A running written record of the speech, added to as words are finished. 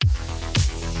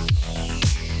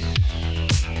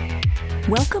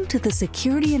Welcome to the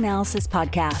Security Analysis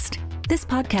Podcast. This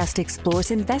podcast explores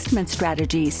investment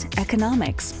strategies,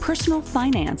 economics, personal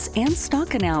finance, and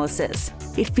stock analysis.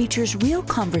 It features real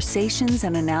conversations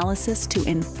and analysis to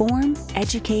inform,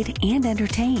 educate, and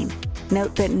entertain.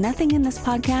 Note that nothing in this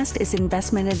podcast is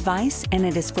investment advice, and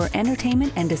it is for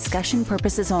entertainment and discussion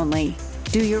purposes only.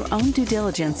 Do your own due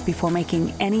diligence before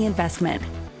making any investment.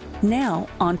 Now,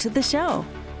 on to the show.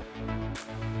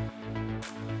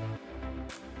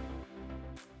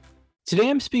 Today,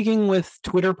 I'm speaking with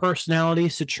Twitter personality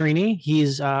Citrini.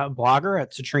 He's a blogger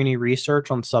at Citrini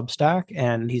Research on Substack,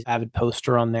 and he's an avid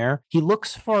poster on there. He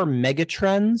looks for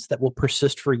megatrends that will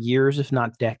persist for years, if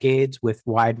not decades, with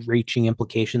wide-reaching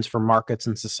implications for markets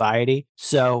and society.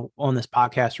 So on this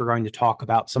podcast, we're going to talk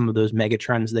about some of those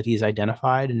megatrends that he's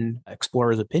identified and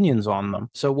explore his opinions on them.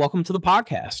 So welcome to the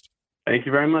podcast. Thank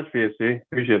you very much, VSC.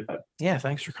 Appreciate that. Yeah,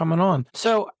 thanks for coming on.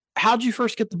 So how'd you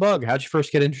first get the bug? How'd you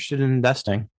first get interested in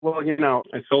investing? Well,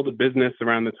 I sold a business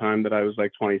around the time that I was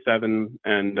like 27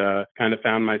 and kind of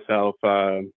found myself,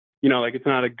 it's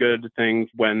not a good thing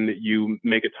when you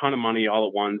make a ton of money all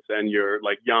at once and you're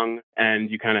like young and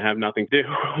you kind of have nothing to do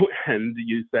and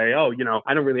you say,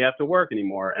 I don't really have to work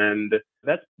anymore. And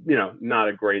that's, not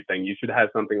a great thing. You should have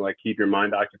something like keep your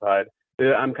mind occupied.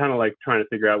 I'm kind of like trying to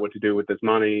figure out what to do with this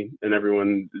money. And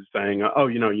everyone is saying,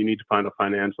 you need to find a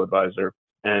financial advisor.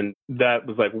 And that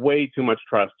was like way too much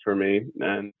trust for me.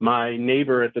 And my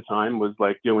neighbor at the time was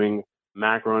like doing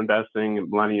macro investing at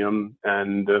Millennium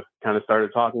and kind of started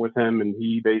talking with him. And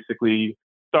he basically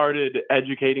started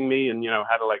educating me and,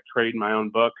 how to like trade my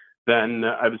own book. Then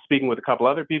I was speaking with a couple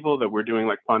other people that were doing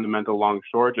like fundamental long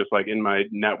short, just like in my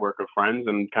network of friends.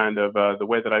 And kind of the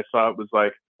way that I saw it was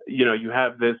like, you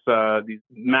have these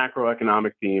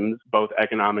macroeconomic themes, both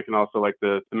economic and also like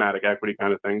the thematic equity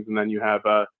kind of things. And then you have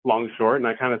long short. And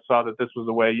I kind of saw that this was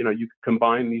a way, you could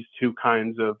combine these two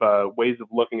kinds of ways of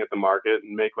looking at the market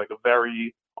and make like a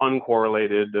very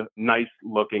uncorrelated, nice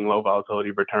looking, low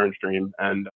volatility return stream.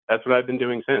 And that's what I've been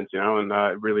doing since,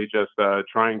 and really just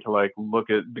trying to like look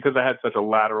at, because I had such a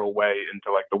lateral way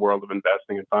into like the world of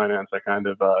investing and finance, I kind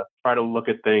of try to look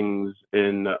at things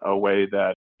in a way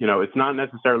that, it's not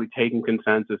necessarily taking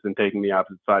consensus and taking the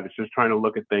opposite side. It's just trying to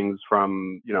look at things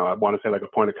from, I want to say like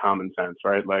a point of common sense,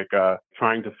 right? Like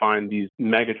trying to find these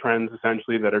mega trends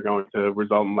essentially that are going to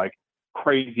result in like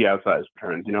crazy outsized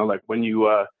returns. Like when you,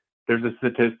 there's a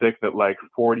statistic that like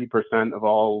 40% of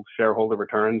all shareholder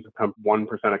returns come from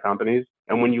 1% of companies.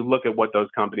 And when you look at what those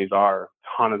companies are, a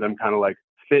ton of them kind of like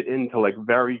fit into like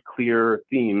very clear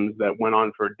themes that went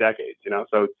on for decades,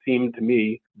 So it seemed to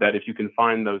me that if you can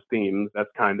find those themes, that's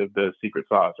kind of the secret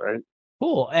sauce, right?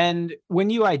 Cool. And when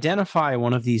you identify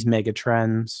one of these mega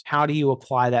trends, how do you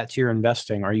apply that to your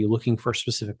investing? Are you looking for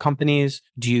specific companies?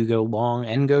 Do you go long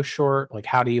and go short? Like,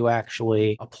 how do you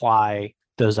actually apply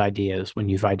those ideas when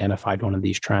you've identified one of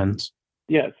these trends?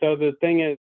 Yeah. So the thing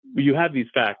is, you have these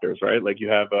factors, right? Like you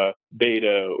have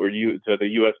beta to the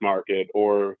US market,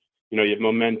 or you have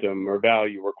momentum or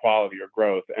value or quality or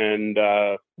growth. And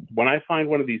when I find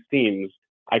one of these themes,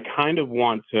 I kind of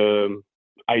want to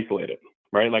isolate it,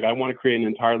 right? Like I want to create an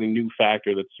entirely new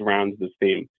factor that surrounds this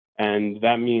theme. And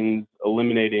that means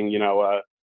eliminating,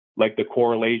 like the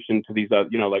correlation to these,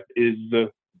 is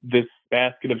this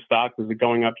basket of stocks, is it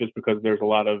going up just because there's a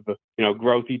lot of,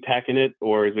 growthy tech in it?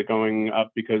 Or is it going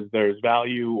up because there's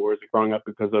value? Or is it going up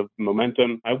because of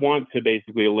momentum? I want to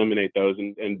basically eliminate those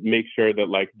and make sure that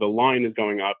like the line is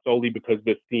going up solely because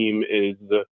this theme is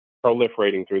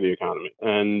proliferating through the economy.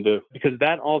 And because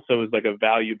that also is like a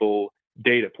valuable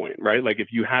data point, right? Like if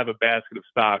you have a basket of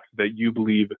stocks that you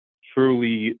believe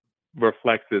truly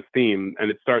reflects this theme and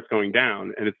it starts going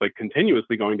down and it's like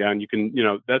continuously going down, you can,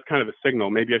 that's kind of a signal.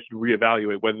 Maybe I should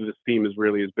reevaluate whether this theme is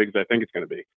really as big as I think it's going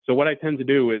to be. So what I tend to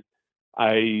do is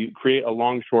I create a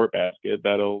long short basket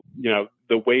that'll,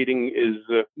 the weighting is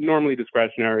normally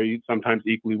discretionary, sometimes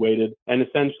equally weighted. And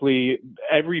essentially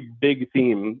every big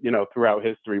theme, throughout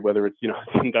history, whether it's, the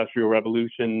Industrial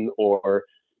Revolution or,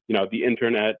 the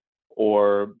internet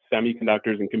or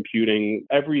semiconductors and computing,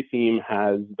 every theme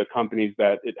has the companies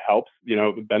that it helps,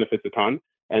 it benefits a ton.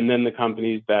 And then the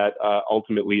companies that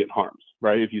ultimately it harms,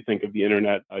 right? If you think of the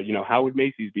internet, how would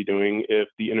Macy's be doing if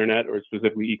the internet or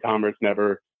specifically e-commerce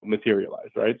never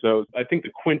materialized, right? So I think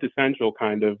the quintessential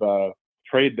kind of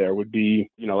trade there would be,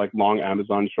 like long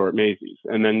Amazon, short Macy's.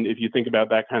 And then if you think about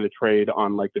that kind of trade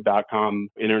on like the .com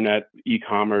internet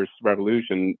e-commerce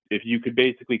revolution, if you could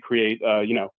basically create,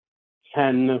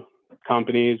 10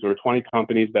 companies or 20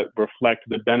 companies that reflect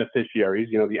the beneficiaries,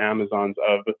 the Amazons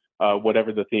of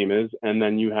whatever the theme is. And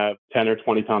then you have 10 or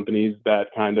 20 companies that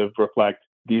kind of reflect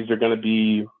these are going to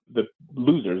be the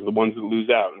losers, the ones that lose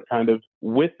out. And kind of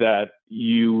with that,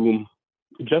 you,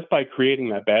 just by creating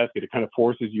that basket, it kind of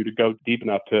forces you to go deep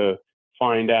enough to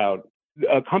find out.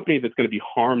 A company that's going to be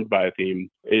harmed by a theme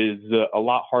is a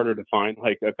lot harder to find,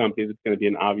 like a company that's going to be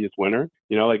an obvious winner.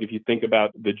 You know, like if you think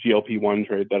about the GLP-1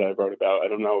 trade that I wrote about, I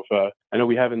don't know if, I know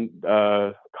we haven't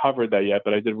covered that yet,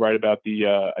 but I did write about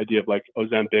the idea of like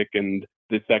Ozempic and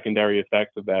the secondary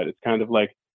effects of that. It's kind of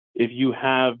like if you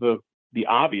have the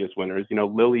obvious winners, you know,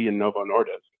 Lilly and Novo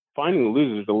Nordisk, finding the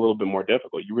losers is a little bit more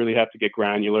difficult. You really have to get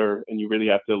granular and you really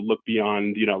have to look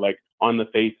beyond, you know, like on the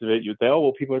face of it, you'd say, oh,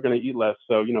 well, people are going to eat less.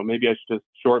 So, you know, maybe I should just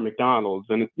short McDonald's.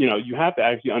 And, you know, you have to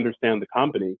actually understand the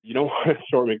company. You don't want to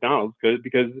short McDonald's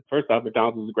because first off,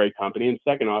 McDonald's is a great company. And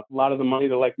second off, a lot of the money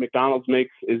that like McDonald's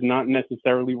makes is not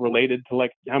necessarily related to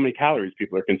like how many calories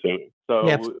people are consuming.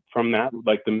 So from that,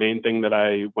 like the main thing that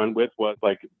I went with was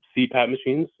like CPAP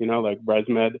machines, you know, like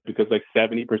ResMed, because like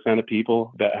 70% of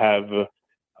people that have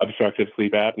obstructive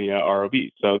sleep apnea are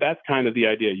obese. So that's kind of the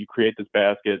idea. You create this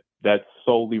basket that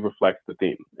solely reflects the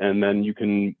theme, and then you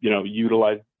can, you know,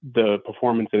 utilize the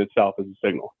performance in itself as a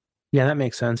signal. Yeah, that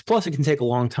makes sense. Plus, it can take a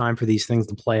long time for these things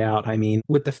to play out. I mean,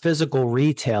 with the physical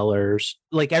retailers,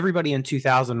 like everybody in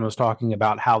 2000 was talking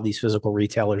about how these physical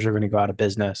retailers are going to go out of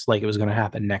business, like it was going to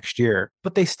happen next year.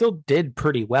 But they still did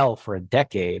pretty well for a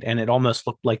decade. And it almost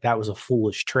looked like that was a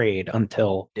foolish trade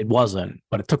until it wasn't.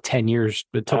 But it took 10 years.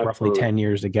 It took roughly 10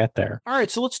 years to get there. All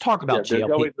right. So let's talk about There's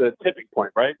GLP. always the tipping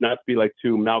point, right? Not to be like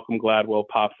too Malcolm Gladwell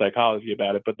pop psychology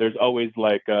about it, but there's always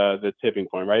like the tipping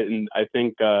point, right? And I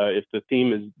think if the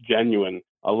theme is genuine,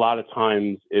 a lot of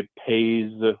times it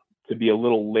pays to be a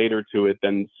little later to it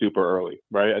than super early,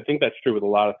 right? I think that's true with a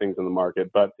lot of things in the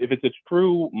market. But if it's a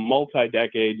true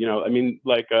multi-decade, you know, I mean,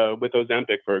 like with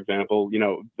Ozempic, for example, you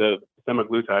know, the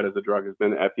semaglutide as a drug has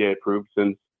been FDA approved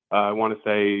since I want to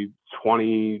say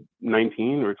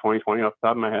 2019 or 2020 off the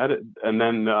top of my head. And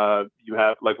then you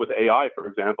have like with AI, for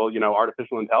example, you know,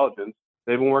 artificial intelligence.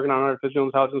 They've been working on artificial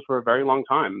intelligence for a very long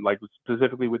time, like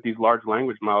specifically with these large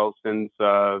language models since,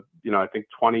 you know, I think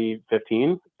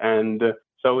 2015. And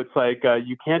so it's like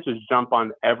you can't just jump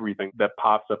on everything that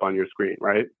pops up on your screen,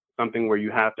 right? Something where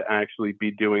you have to actually be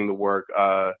doing the work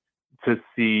to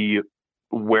see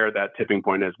where that tipping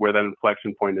point is, where that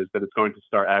inflection point is, that it's going to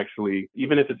start actually,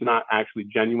 even if it's not actually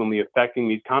genuinely affecting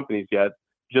these companies yet,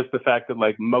 just the fact that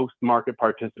like most market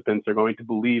participants are going to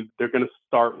believe they're going to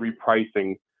start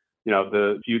repricing, you know,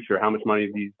 the future, how much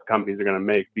money these companies are going to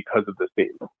make because of this theme.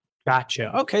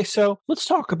 Gotcha. Okay. So let's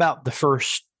talk about the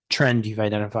first trend you've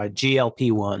identified,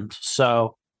 GLP-1s.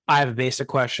 So I have a basic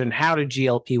question. How do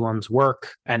GLP-1s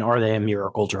work and are they a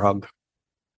miracle drug?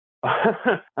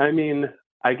 I mean,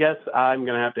 I guess I'm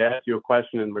going to have to ask you a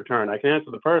question in return. I can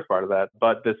answer the first part of that,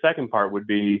 but the second part would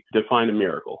be define a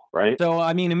miracle, right? So,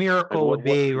 I mean, a miracle would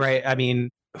be, right, I mean,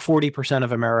 40%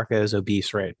 of America is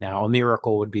obese right now. A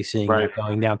miracle would be seeing that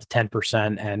going down to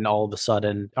 10%, and all of a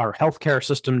sudden our healthcare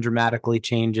system dramatically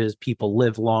changes. People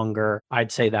live longer. I'd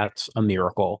say that's a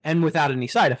miracle, and without any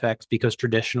side effects, because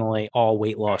traditionally all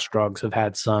weight loss drugs have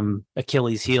had some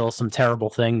Achilles heel, some terrible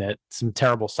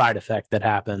side effect that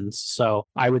happens. So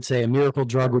I would say a miracle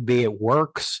drug would be it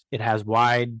works, it has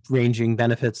wide ranging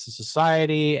benefits to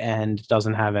society, and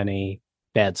doesn't have any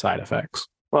bad side effects.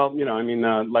 Well, you know, I mean,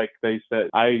 like they said,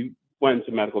 I went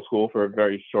to medical school for a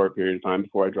very short period of time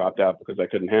before I dropped out because I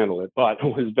couldn't handle it, but I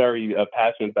was very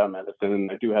passionate about medicine.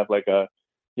 And I do have like I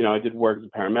did work as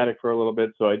a paramedic for a little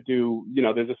bit. So I do, you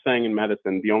know, there's a saying in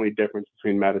medicine, the only difference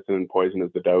between medicine and poison is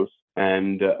the dose.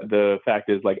 And the fact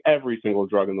is, like, every single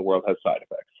drug in the world has side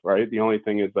effects, right? The only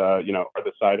thing is, are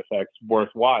the side effects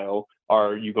worthwhile?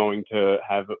 Are you going to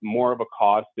have more of a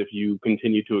cost if you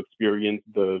continue to experience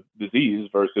the disease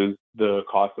versus the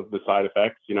cost of the side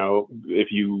effects, you know, if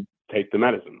you take the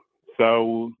medicine?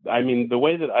 So, I mean, the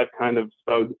way that I've kind of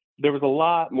spoke, there was a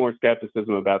lot more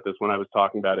skepticism about this when I was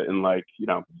talking about it in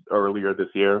earlier this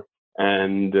year.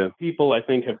 And people, I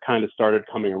think, have kind of started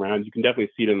coming around. You can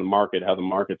definitely see it in the market, how the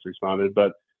market's responded.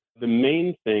 But the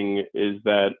main thing is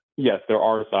that, yes, there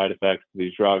are side effects to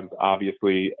these drugs.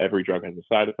 Obviously, every drug has a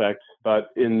side effect. But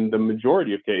in the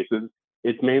majority of cases,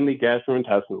 it's mainly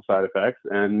gastrointestinal side effects.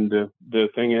 And the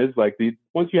thing is,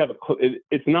 once you have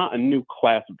it's not a new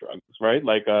class of drugs, right?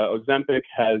 Like Ozempic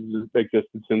has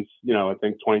existed since, I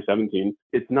think 2017.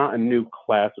 It's not a new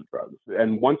class of drugs.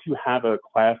 And once you have a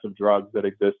class of drugs that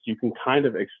exists, you can kind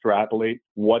of extrapolate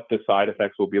what the side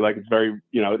effects will be like. It's very,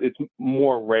 it's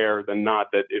more rare than not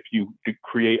that if you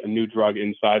create a new drug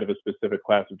inside of a specific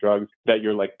class of drugs, that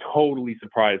you're like totally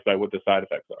surprised by what the side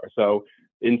effects are. So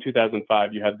in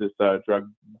 2005, you had this drug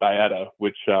Byetta,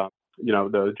 which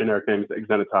the generic name is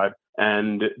exenatide.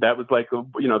 And that was like,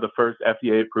 the first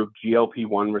FDA-approved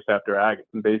GLP-1 receptor agonist.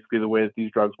 And basically the way that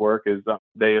these drugs work is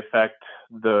they affect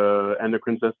the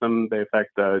endocrine system. They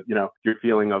affect, your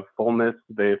feeling of fullness.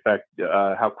 They affect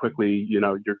how quickly,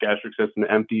 your gastric system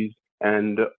empties.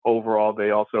 And overall, they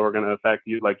also are going to affect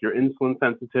you, like your insulin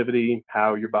sensitivity,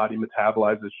 how your body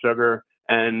metabolizes sugar.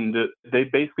 And they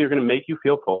basically are going to make you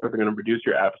feel full. They're going to reduce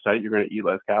your appetite. You're going to eat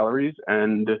less calories.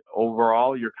 And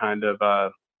overall, you're kind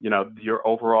of, your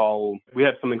overall, we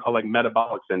have something called like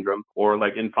metabolic syndrome, or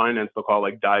like in finance, they'll call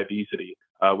it like diabetes,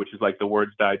 which is like the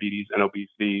words diabetes and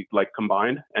obesity like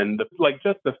combined. And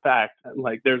just the fact,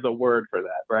 like there's a word for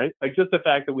that, right? Like just the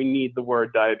fact that we need the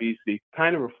word diabetes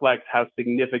kind of reflects how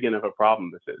significant of a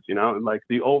problem this is, and like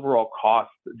the overall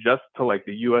cost just to like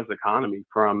the U.S. economy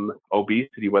from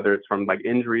obesity, whether it's from like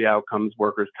injury outcomes,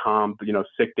 workers' comp,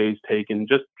 sick days taken,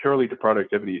 just purely to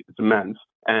productivity, it's immense.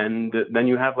 And then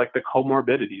you have like the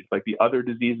comorbidities, like the other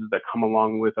diseases that come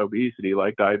along with obesity,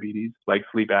 like diabetes, like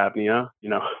sleep apnea,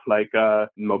 like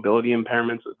mobility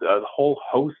impairments, a whole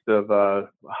host of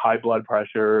high blood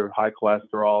pressure, high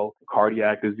cholesterol,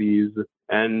 cardiac disease.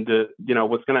 And,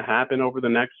 what's going to happen over the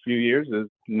next few years is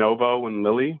Novo and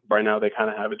Lilly, right now they kind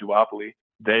of have a duopoly.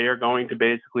 They are going to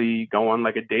basically go on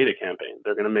like a data campaign.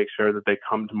 They're going to make sure that they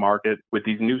come to market with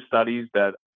these new studies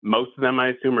that most of them, I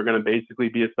assume, are going to basically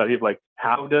be a study of like,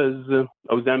 how does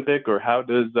Ozempic or how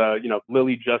does,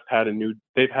 Lilly just had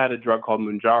they've had a drug called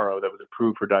Mounjaro that was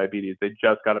approved for diabetes. They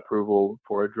just got approval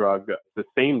for a drug, the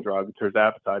same drug,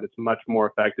 tirzepatide. It's much more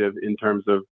effective in terms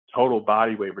of total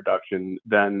body weight reduction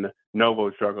than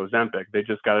Novo's drug Ozempic. They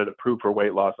just got it approved for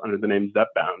weight loss under the name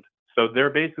Zepbound. So they're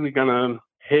basically going to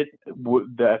hit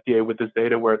the FDA with this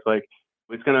data where it's like,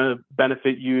 it's going to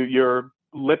benefit your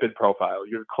lipid profile,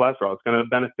 your cholesterol. It's going to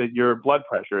benefit your blood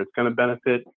pressure. It's going to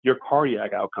benefit your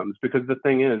cardiac outcomes. Because the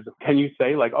thing is, can you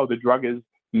say like, oh, the drug is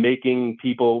making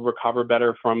people recover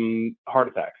better from heart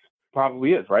attacks?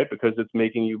 Probably is, right? Because it's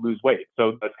making you lose weight.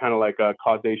 So that's kind of like a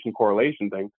causation correlation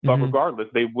thing. But regardless,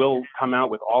 they will come out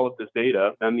with all of this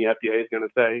data. Then the FDA is going to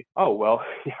say, oh, well,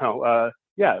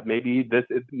 maybe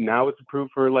now it's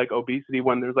approved for like obesity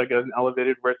when there's like an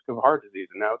elevated risk of heart disease.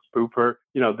 And now it's approved for,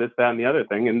 this, that, and the other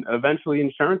thing. And eventually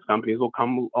insurance companies will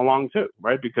come along too,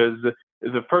 right? Because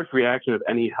the first reaction of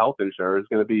any health insurer is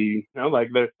going to be, like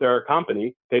they're a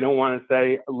company. They don't want to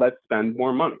say, let's spend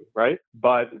more money, right?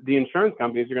 But the insurance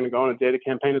companies are going to go on a data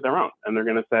campaign of their own. And they're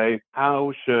going to say,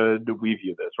 how should we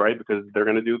view this, right? Because they're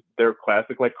going to do their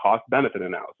classic like cost benefit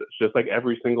analysis, just like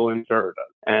every single insurer does.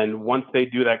 And once they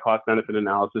do that cost benefit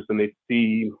analysis and they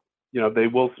see, they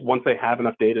will, once they have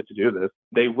enough data to do this,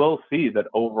 they will see that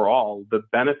overall the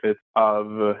benefits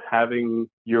of having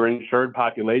your insured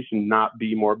population not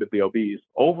be morbidly obese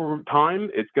over time,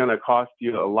 it's going to cost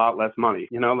you a lot less money.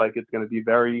 It's going to be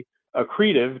very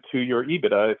accretive to your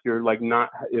EBITDA if you're like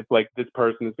if like this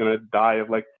person is going to die of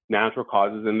like natural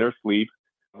causes in their sleep,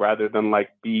 rather than like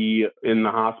be in the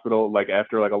hospital like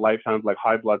after like a lifetime of like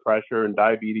high blood pressure and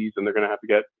diabetes, and they're going to have to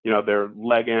get their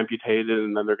leg amputated,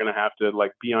 and then they're going to have to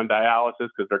like be on dialysis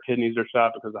because their kidneys are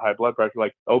shot because of high blood pressure.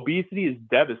 Like obesity is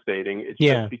devastating. It's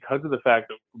just because of the fact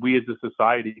that we as a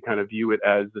society kind of view it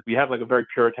as, we have like a very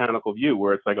puritanical view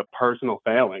where it's like a personal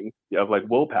failing of like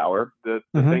willpower. The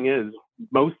thing is,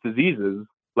 most diseases,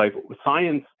 like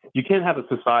science, you can't have a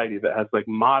society that has like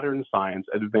modern science,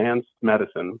 advanced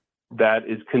medicine, that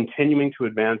is continuing to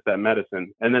advance that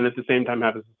medicine, and then at the same time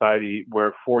have a society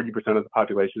where 40% of the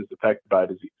population is affected by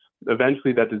disease.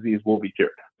 Eventually that disease will be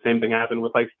cured. Same thing happened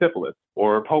with like syphilis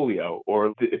or polio,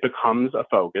 or it becomes a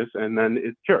focus and then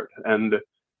it's cured. And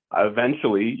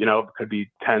eventually, it could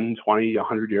be 10, 20,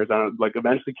 100 years on, like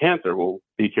eventually cancer will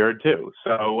be cured too.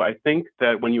 So I think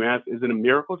that when you ask, is it a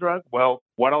miracle drug? Well,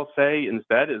 what I'll say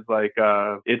instead is like,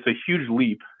 it's a huge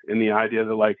leap in the idea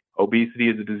that like obesity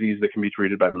is a disease that can be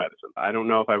treated by medicine. I don't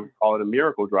know if I would call it a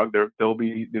miracle drug. There'll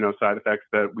be, side effects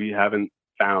that we haven't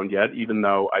found yet, even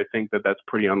though I think that that's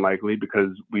pretty unlikely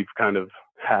because we've kind of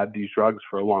had these drugs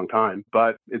for a long time,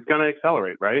 but it's going to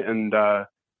accelerate, right? And,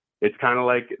 it's kind of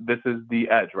like, this is the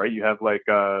edge, right? You have like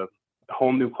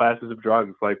whole new classes of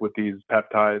drugs, like with these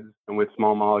peptides and with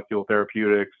small molecule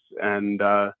therapeutics. And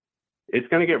it's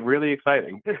going to get really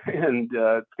exciting. And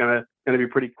it's going to be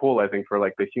pretty cool, I think, for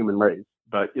like the human race.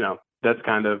 But, that's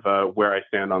kind of where I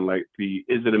stand on like is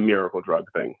it a miracle drug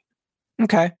thing?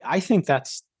 Okay. I think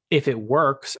that's, if it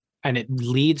works and it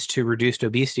leads to reduced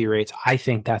obesity rates, I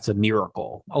think that's a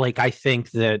miracle. Like, I think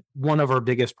that one of our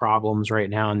biggest problems right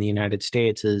now in the United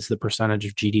States is the percentage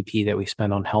of GDP that we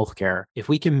spend on healthcare. If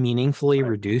we can meaningfully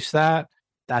reduce that,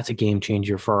 that's a game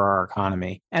changer for our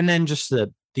economy. And then just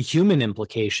the the human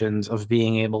implications of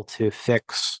being able to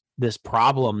fix this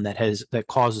problem that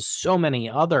causes so many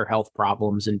other health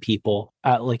problems in people,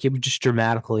 like it would just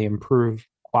dramatically improve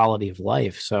quality of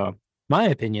life. So, my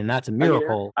opinion, that's a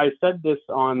miracle. I said this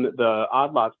on the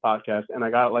Odd Lots podcast, and I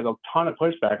got like a ton of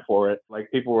pushback for it. Like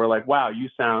people were like, "Wow, you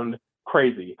sound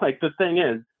crazy." Like the thing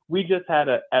is, we just had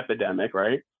an epidemic,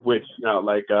 right? Which,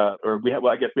 I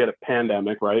guess we had a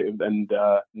pandemic, right? And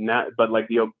but like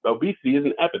the obesity is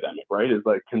an epidemic, right? It's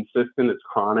like consistent, it's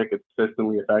chronic, it's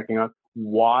consistently affecting us.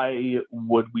 Why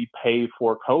would we pay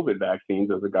for COVID vaccines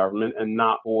as a government and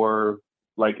not for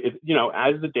like, if,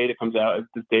 as the data comes out, as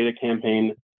this data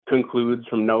campaign concludes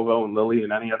from Novo and Lilly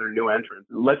and any other new entrants.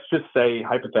 Let's just say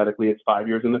hypothetically it's 5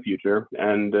 years in the future,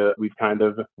 and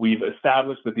we've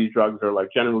established that these drugs are like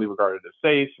generally regarded as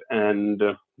safe and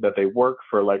that they work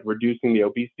for like reducing the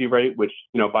obesity rate. Which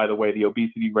by the way, the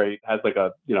obesity rate has like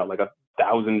a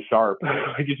 1,000 sharp,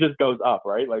 like it just goes up,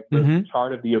 right? Like the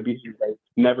chart of the obesity rate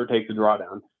never takes a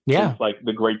drawdown. Yeah. Since like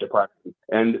the Great Depression.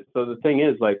 And so the thing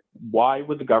is, like, why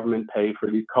would the government pay for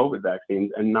these COVID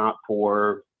vaccines and not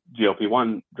for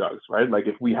GLP-1 drugs, right? Like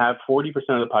if we have 40%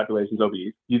 of the population's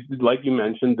obese, like you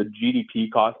mentioned, the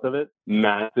GDP cost of it,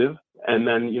 massive. And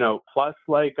then, plus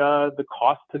like the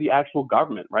cost to the actual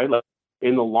government, right? Like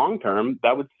in the long term,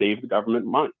 that would save the government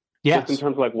money. Yes. Just in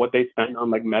terms of like what they spend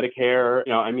on like Medicare,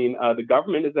 the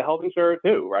government is a health insurer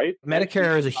too, right?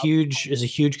 Medicare is a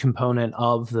huge component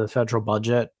of the federal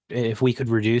budget. If we could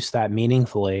reduce that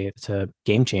meaningfully, it's a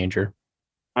game changer.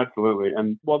 Absolutely.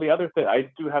 And well, the other thing, I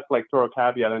do have to like throw a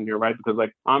caveat in here, right? Because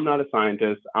like I'm not a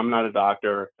scientist, I'm not a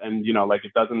doctor, and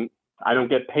I don't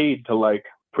get paid to like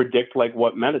predict like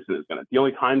what medicine is going to. The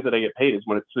only times that I get paid is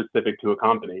when it's specific to a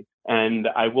company. And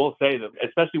I will say that,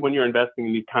 especially when you're investing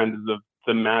in these kinds of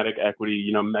thematic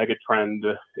equity, mega trend,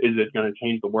 is it going to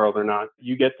change the world or not?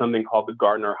 You get something called the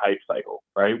Gartner hype cycle,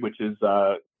 right? Which is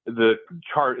the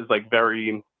chart is like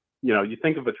very, you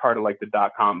think of a chart of like the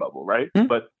dot-com bubble, right? Mm-hmm.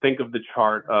 But think of the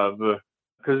chart of,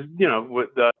 because,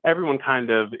 everyone kind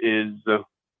of is,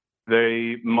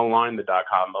 they malign the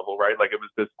dot-com bubble, right? Like it was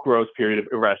this gross period of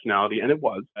irrationality, and it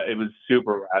was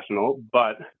super rational,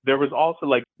 but there was also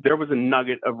there was a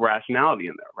nugget of rationality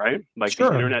in there, right? Like sure.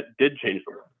 The internet did change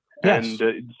the world. Yes.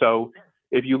 And so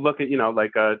if you look at,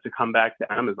 to come back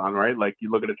to Amazon, right? Like you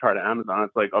look at a chart of Amazon,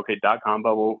 it's like, okay, dot-com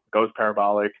bubble goes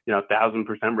parabolic,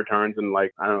 1,000% returns in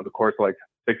the course of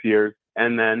 6 years.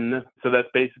 And then, so that's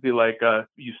basically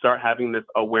you start having this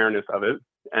awareness of it.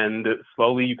 And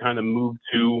slowly you kind of move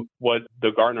to what the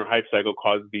Gartner hype cycle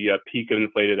caused the peak of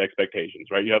inflated expectations,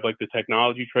 right? You have the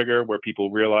technology trigger where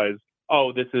people realize,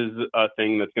 oh, this is a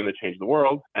thing that's going to change the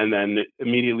world. And then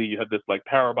immediately you have this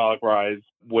parabolic rise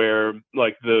where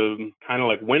the kind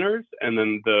of winners and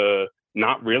then the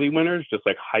not really winners, just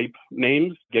hype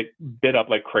names get bid up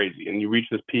like crazy. And you reach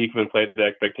this peak of inflated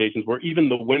expectations where even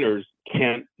the winners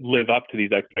can't live up to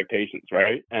these expectations,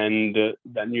 right? And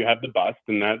then you have the bust,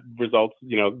 and that results,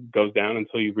 goes down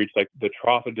until you reach the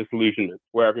trough of disillusionment,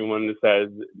 where everyone says,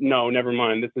 no, never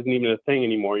mind, this isn't even a thing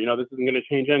anymore. This isn't going to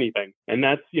change anything. And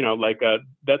that's,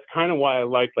 that's kind of why I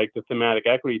like the thematic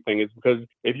equity thing, is because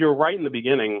if you're right in the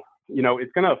beginning,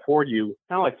 it's going to afford you,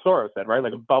 kind of like Soros said, right?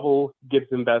 Like a bubble gives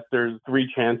investors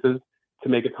 3 chances to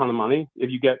make a ton of money. If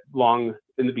you get long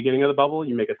in the beginning of the bubble,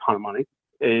 you make a ton of money.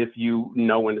 If you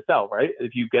know when to sell, right?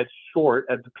 If you get short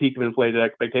at the peak of inflated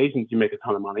expectations, you make a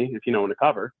ton of money if you know when to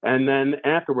cover. And then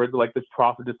afterwards, this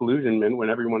trough of disillusionment, when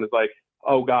everyone is like,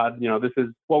 oh God, this is,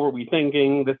 what were we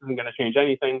thinking? This isn't going to change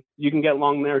anything. You can get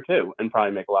long there too and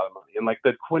probably make a lot of money. And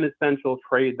the quintessential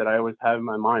trade that I always have in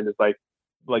my mind is like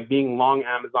being long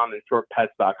Amazon and short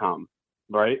pets.com,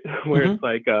 right? Where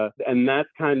it's and that's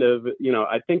kind of,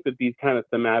 I think that these kind of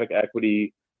thematic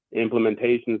equity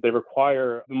implementations, they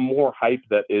require more hype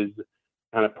that is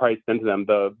kind of priced into them,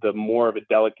 the more of a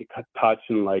delicate touch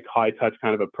and high touch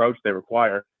kind of approach they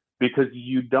require, because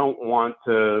you don't want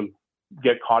to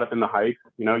get caught up in the hype.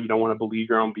 You don't want to believe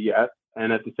your own BS.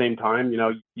 And at the same time,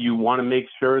 you want to make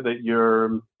sure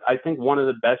that I think one of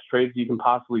the best trades you can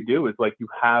possibly do is you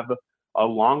have a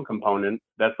long component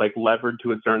that's levered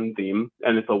to a certain theme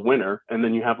and it's a winner. And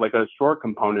then you have a short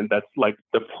component that's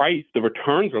the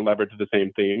returns are levered to the same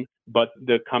theme, but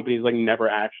the company is never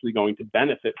actually going to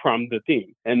benefit from the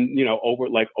theme. And,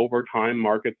 over time,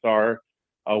 markets are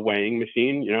a weighing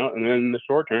machine, and then in the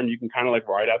short term, you can kind of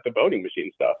ride out the voting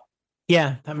machine stuff.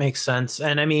 Yeah, that makes sense.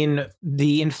 And I mean,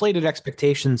 the inflated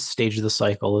expectations stage of the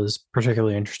cycle is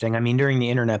particularly interesting. I mean, during the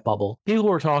internet bubble, people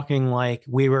were talking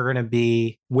we were going to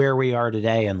be where we are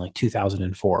today in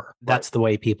 2004. That's the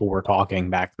way people were talking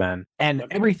back then. And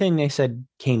everything they said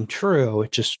came true.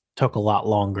 It just took a lot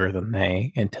longer than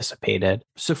they anticipated.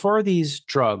 So for these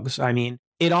drugs, I mean,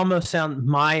 it almost sounds,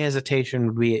 my hesitation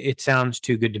would be, it sounds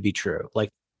too good to be true. Like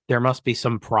there must be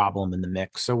some problem in the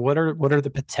mix. So what are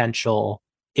the potential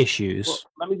issues? Well,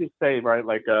 let me just say, right,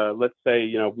 like, let's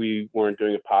say, we weren't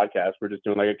doing a podcast. We're just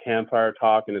doing like a campfire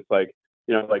talk, and it's like,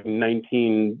 like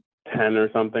 1910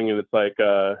 or something. And it's like,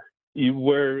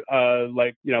 we're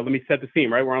like, let me set the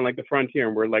scene, right? We're on like the frontier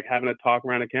and we're like having a talk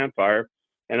around a campfire.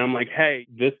 And I'm like, hey,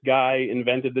 this guy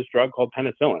invented this drug called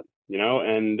penicillin,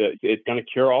 and it's going to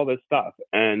cure all this stuff.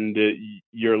 And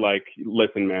you're like,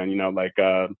 listen, man, like,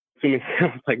 assuming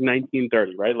it's like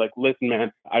 1930, right? Like, listen,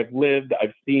 man, I've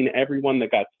seen everyone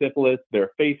that got syphilis, their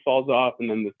face falls off. And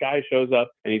then this guy shows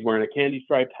up and he's wearing a candy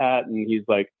striped hat. And he's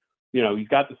like, he's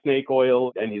got the snake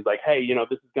oil and he's like, hey,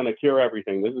 this is going to cure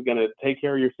everything. This is going to take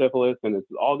care of your syphilis and it's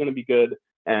all going to be good.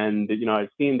 And, I've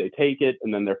seen they take it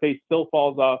and then their face still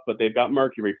falls off, but they've got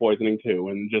mercury poisoning too.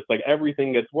 And just like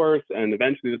everything gets worse and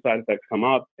eventually the side effects come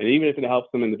up. And even if it helps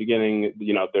them in the beginning,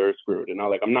 they're screwed. And I'm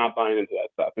like, I'm not buying into that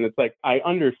stuff. And it's like, I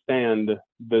understand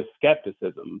the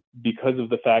skepticism because of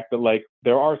the fact that like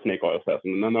there are snake oil tests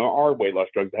and then there are weight loss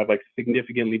drugs that have like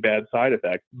significantly bad side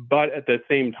effects. But at the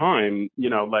same time,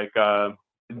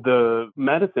 the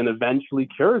medicine eventually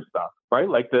cures stuff, right?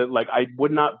 I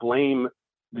would not blame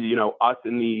us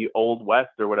in the Old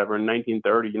West or whatever in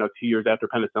 1930, 2 years after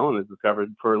penicillin is discovered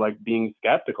for like being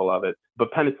skeptical of it.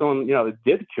 But penicillin, it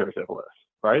did cure syphilis,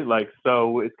 right? Like,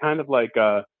 so it's kind of like,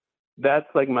 that's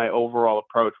like my overall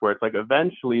approach where it's like,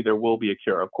 eventually there will be a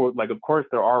cure. Of course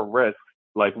there are risks,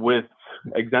 like with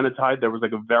exenatide, there was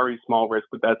like a very small risk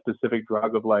with that specific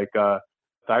drug of like,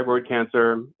 thyroid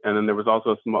cancer. And then there was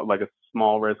also a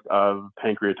small risk of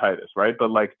pancreatitis, right? But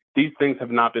like these things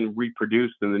have not been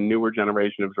reproduced in the newer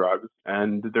generation of drugs.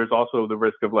 And there's also the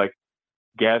risk of like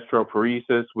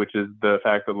gastroparesis, which is the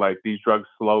fact that like these drugs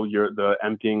slow the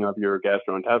emptying of your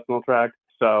gastrointestinal tract.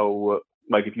 So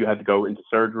like if you had to go into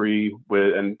surgery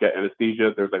and get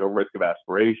anesthesia, there's like a risk of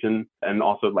aspiration, and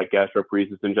also like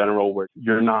gastroparesis in general, where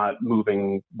you're not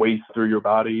moving waste through your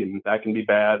body, and that can be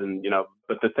bad. And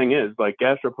but the thing is, like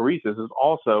gastroparesis is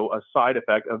also a side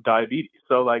effect of diabetes.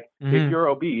 So like if you're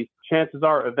obese, chances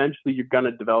are eventually you're going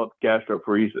to develop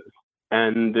gastroparesis.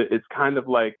 And it's kind of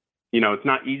like, it's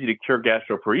not easy to cure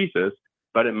gastroparesis,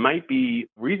 but it might be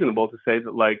reasonable to say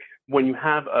that like when you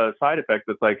have a side effect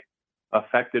that's like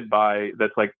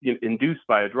that's like induced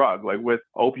by a drug, like with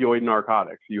opioid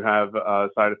narcotics, you have a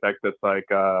side effect that's like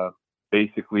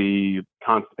basically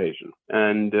constipation.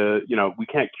 And, we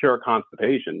can't cure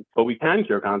constipation, but we can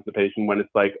cure constipation when it's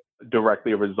like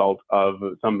directly a result of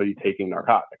somebody taking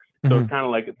narcotics. So it's kind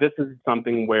of like, this is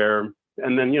something where,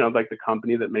 and then, like the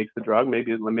company that makes the drug,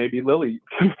 maybe Lilly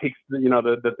makes,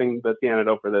 the thing that's the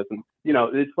antidote for this. And,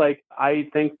 it's like, I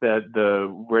think that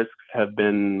the risks have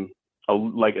been,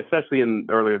 like, especially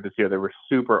earlier this year, they were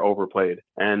super overplayed.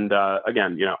 And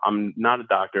again, I'm not a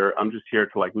doctor. I'm just here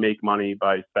to like make money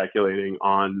by speculating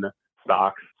on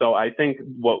stocks. So I think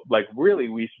what like really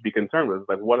we should be concerned with is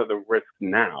like, what are the risks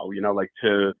now, like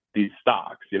to these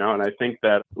stocks, and I think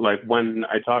that like when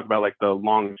I talk about like the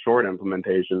long short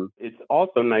implementation, it's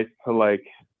also nice to like,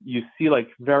 you see like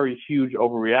very huge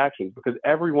overreactions, because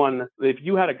if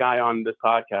you had a guy on this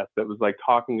podcast that was like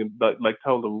talking about, like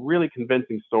told a really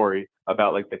convincing story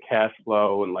about like the cash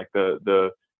flow and like the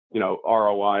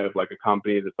ROI of like a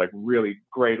company that's like really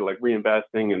great at like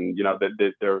reinvesting, and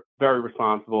that they're very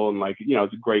responsible, and like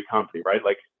it's a great company, right?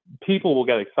 Like people will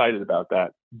get excited about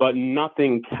that, but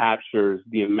nothing captures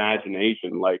the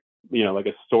imagination like like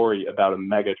a story about a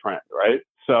mega trend, right?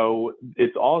 So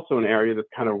it's also an area that's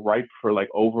kind of ripe for like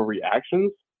overreactions.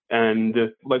 And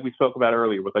like we spoke about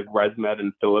earlier with like ResMed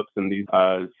and Philips and these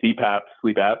CPAP,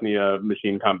 sleep apnea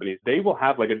machine companies, they will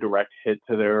have like a direct hit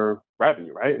to their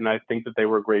revenue, right? And I think that they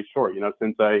were a great story.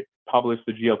 Since I published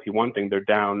the GLP-1 thing, they're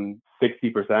down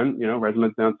 60%,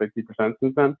 ResMed's down 60%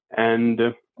 since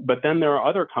then. But then there are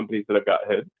other companies that have got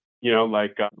hit,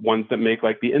 like ones that make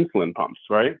like the insulin pumps,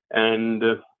 right? And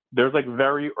there's like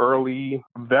very early,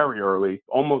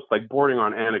 almost like bordering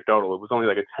on anecdotal. It was only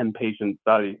like a 10-patient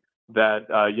study that,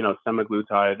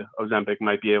 semaglutide, Ozempic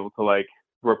might be able to like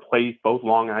replace both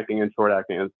long-acting and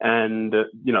short-acting. And,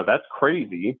 that's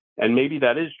crazy. And maybe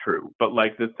that is true. But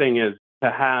like the thing is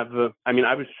to have,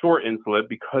 I was short insulin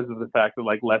because of the fact that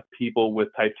like less people with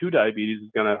type 2 diabetes is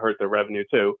going to hurt their revenue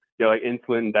too. Like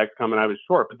insulin, Dexcom, and I was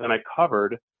short, but then I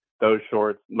covered those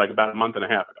shorts like about a month and a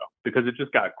half ago because it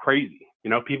just got crazy.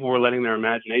 People were letting their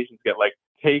imaginations get like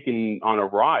taken on a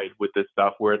ride with this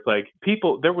stuff where it's like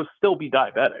there will still be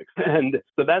diabetics. And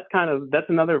so that's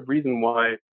another reason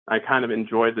why I kind of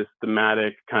enjoy this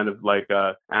thematic kind of like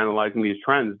analyzing these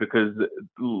trends because,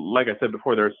 like I said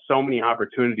before, there are so many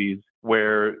opportunities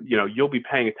where, you'll be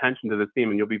paying attention to this theme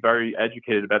and you'll be very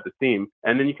educated about the theme.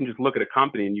 And then you can just look at a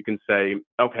company and you can say,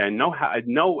 okay,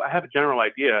 I have a general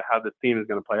idea how this theme is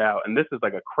going to play out. And this is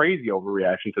like a crazy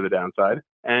overreaction to the downside.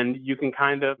 And you can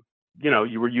kind of,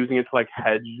 you were using it to like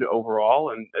hedge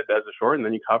overall and as a short, and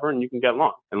then you cover and you can get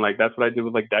long. And like, that's what I did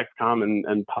with like Dexcom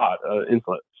and Pot,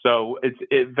 Insulet. So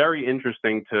it's very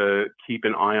interesting to keep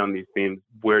an eye on these themes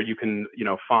where you can,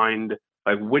 find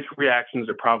like which reactions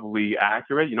are probably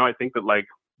accurate. I think that like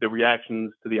the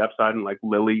reactions to the upside in like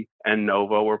Lilly and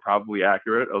Novo were probably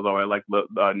accurate, although I like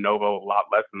Novo a lot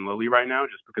less than Lilly right now,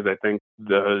 just because I think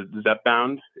the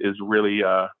Zepbound is really,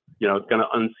 it's going to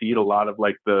unseat a lot of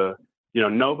like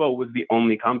Novo was the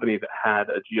only company that had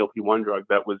a GLP-1 drug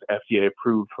that was FDA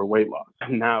approved for weight loss.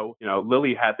 And now,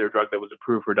 Lilly had their drug that was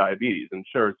approved for diabetes. And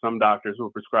sure, some doctors were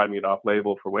prescribing it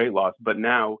off-label for weight loss, but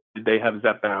now they have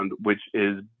Zepbound, which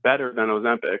is better than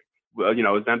Ozempic.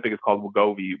 Ozempic is called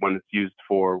Wegovy when it's used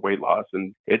for weight loss,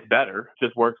 and it's better,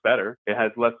 just works better. It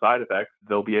has less side effects.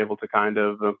 They'll be able to kind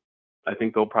of, I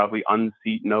think they'll probably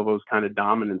unseat Novo's kind of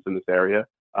dominance in this area.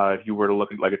 If you were to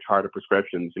look at like a chart of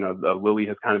prescriptions, Lilly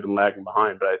has kind of been lagging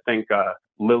behind, but I think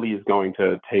Lilly is going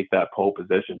to take that pole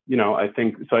position. I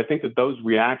think that those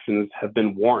reactions have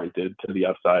been warranted to the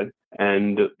upside.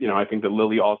 And, I think that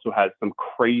Lilly also has some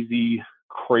crazy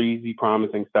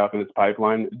promising stuff in its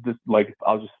pipeline.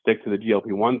 I'll just stick to the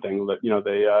GLP-1 thing.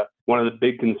 That one of the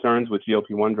big concerns with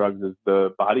GLP-1 drugs is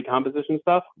the body composition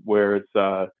stuff, where it's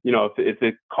if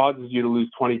it causes you to lose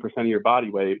 20% of your body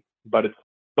weight, but it's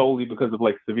solely because of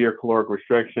like severe caloric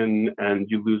restriction and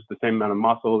you lose the same amount of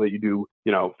muscle that you do,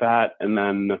 fat. And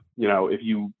then, if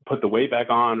you put the weight back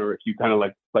on, or if you kind of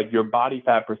like your body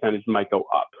fat percentage might go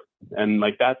up. And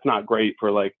like, that's not great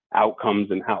for like outcomes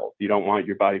in health. You don't want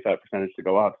your body fat percentage to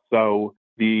go up. So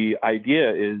the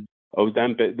idea is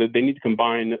Ozempic, that they need to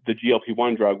combine the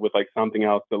GLP-1 drug with like something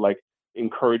else that like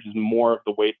encourages more of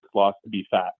the weight loss to be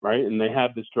fat, right? And they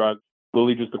have this drug.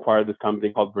 Lilly just acquired this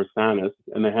company called Versanis,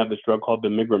 and they have this drug called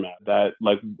bimagrumab that,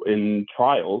 like in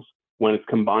trials, when it's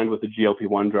combined with a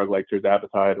GLP-1 drug like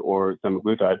tirzepatide or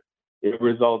semaglutide, it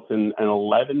results in an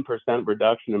 11%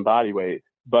 reduction in body weight,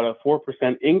 but a 4%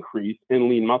 increase in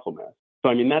lean muscle mass. So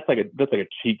I mean, that's like a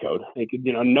cheat code. Like,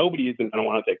 nobody isn't going to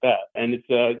want to take that, and it's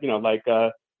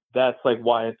that's like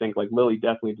why I think like Lilly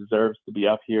definitely deserves to be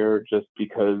up here, just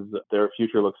because their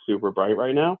future looks super bright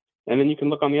right now. And then you can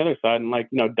look on the other side and like,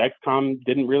 Dexcom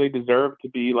didn't really deserve to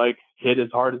be like hit as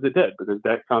hard as it did, because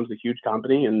Dexcom's a huge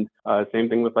company, and same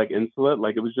thing with like Insulet.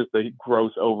 Like, it was just a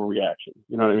gross overreaction.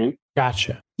 You know what I mean?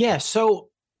 Gotcha. Yeah. So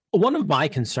one of my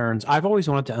concerns, I've always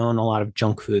wanted to own a lot of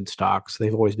junk food stocks.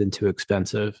 They've always been too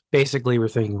expensive. Basically, we're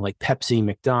thinking like Pepsi,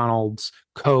 McDonald's,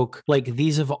 Coke. Like,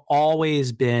 these have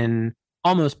always been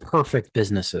almost perfect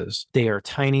businesses. They are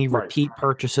tiny repeat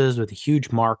purchases with a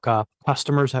huge markup.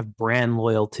 Customers have brand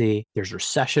loyalty. There's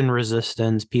recession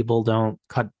resistance. People don't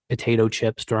cut potato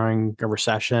chips during a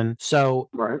recession. So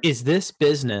is this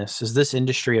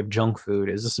industry of junk food,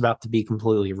 is this about to be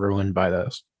completely ruined by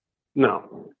this?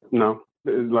 No.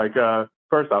 Like,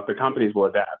 first off, the companies will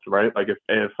adapt, right? Like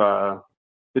if the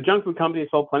junk food companies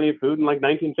sold plenty of food in like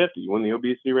 1950 when the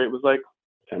obesity rate was like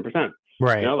 10%.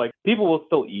 Right. Like, people will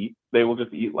still eat. They will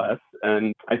just eat less.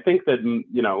 And I think that,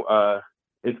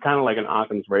 it's kind of like an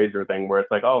Occam's razor thing, where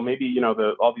it's like, oh, maybe,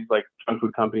 all these like junk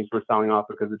food companies were selling off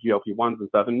because of GLP-1s and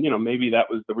stuff. And, maybe that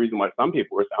was the reason why some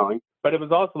people were selling. But it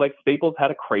was also like Staples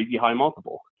had a crazy high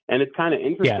multiple. And it's kind of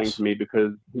interesting to me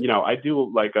because, I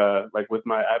do like with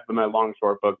I have my long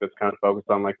short book that's kind of focused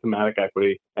on like thematic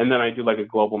equity. And then I do like a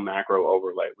global macro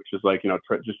overlay, which is like,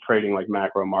 just trading like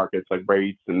macro markets like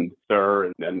rates and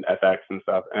STIR and FX and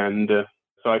stuff. And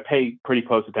so I pay pretty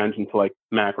close attention to like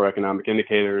macroeconomic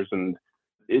indicators. And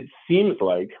it seems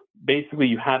like basically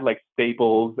you had like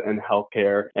Staples and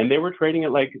healthcare, and they were trading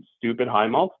at like stupid high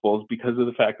multiples because of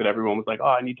the fact that everyone was like,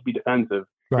 oh, I need to be defensive.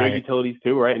 Right. Utilities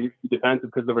too, right? And you can be defensive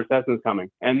because the recession is coming.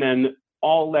 And then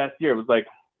all last year it was like,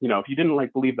 if you didn't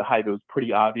like believe the hype, it was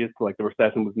pretty obvious like the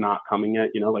recession was not coming yet.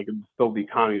 Like still the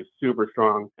economy is super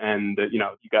strong, and you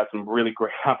got some really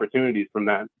great opportunities from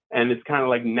that. And it's kind of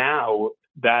like now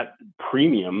that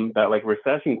premium, that like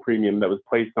recession premium that was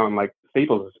placed on like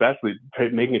Staples, especially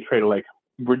making it trade at like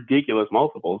ridiculous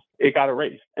multiples, it got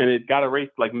erased, and it got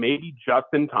erased like maybe just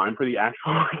in time for the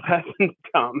actual recession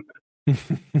to come.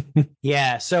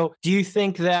 Yeah. So do you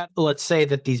think that, let's say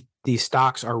that these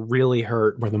stocks are really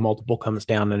hurt where the multiple comes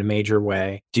down in a major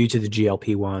way due to the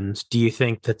GLP-1s, do you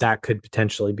think that could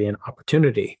potentially be an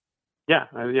opportunity? Yeah.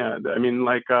 I mean,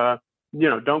 like,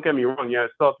 don't get me wrong. Yeah, I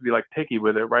still have to be like picky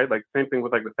with it, right? Like same thing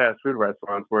with like the fast food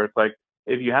restaurants where it's like,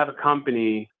 if you have a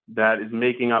company that is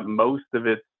making up most of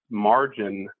its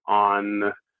margin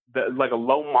on like a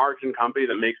low margin company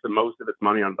that makes the most of its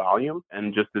money on volume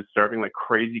and just is serving like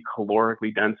crazy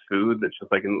calorically dense food that's just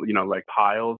like in, like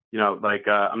piles,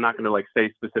 I'm not going to like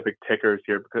say specific tickers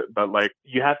here, but like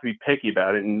you have to be picky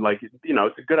about it. And like, it's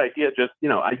a good idea. Just,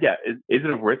 is it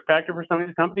a risk factor for some of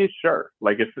these companies? Sure.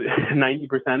 Like if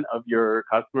 90% of your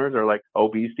customers are like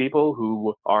obese people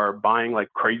who are buying like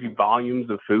crazy volumes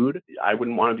of food, I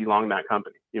wouldn't want to belong to that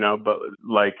company, but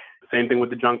like same thing with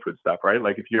the junk food stuff, right?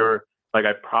 Like if you're like,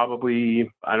 I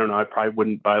probably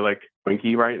wouldn't buy like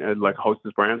Twinkie, right? And like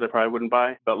Hostess brands, I probably wouldn't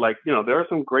buy. But like, there are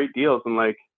some great deals in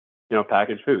like,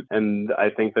 packaged food. And I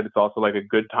think that it's also like a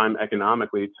good time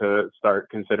economically to start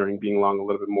considering being along a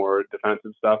little bit more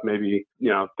defensive stuff. Maybe,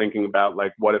 thinking about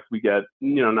like, what if we get,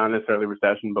 not necessarily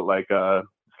recession, but like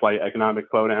slight economic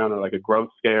slowdown or like a growth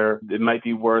scare, it might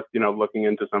be worth, looking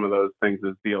into some of those things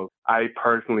as deals. I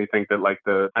personally think that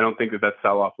I don't think that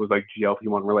sell-off was like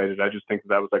GLP-1 related. I just think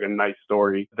that was like a nice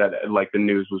story that like the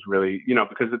news was really,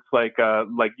 because it's like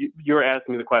you're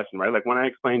asking me the question, right? Like when I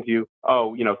explained to you,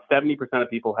 70% of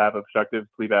people have obstructive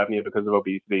sleep apnea because of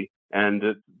obesity. And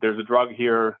there's a drug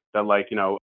here that like,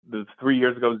 the 3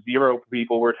 years ago, 0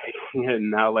 people were taking it.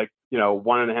 And now like,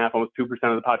 1.5, almost 2%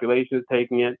 of the population is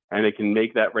taking it, and it can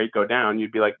make that rate go down.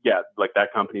 You'd be like, yeah, like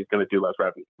that company is going to do less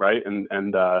revenue. Right. And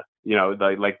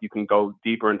like you can go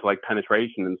deeper into like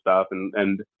penetration and stuff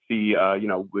and see,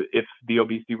 if the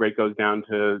obesity rate goes down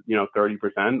to,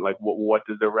 30%, like what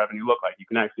does their revenue look like? You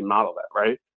can actually model that.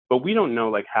 Right. But we don't know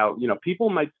like how, people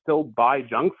might still buy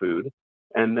junk food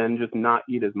and then just not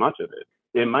eat as much of it.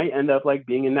 It might end up like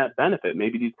being a net benefit.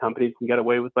 Maybe these companies can get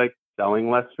away with like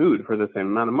selling less food for the same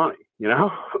amount of money,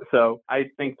 So I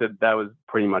think that was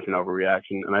pretty much an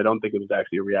overreaction. And I don't think it was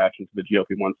actually a reaction to the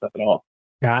GLP-1 stuff at all.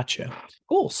 Gotcha.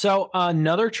 Cool. So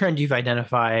another trend you've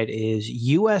identified is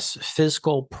U.S.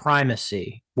 fiscal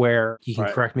primacy, where you can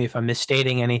correct me if I'm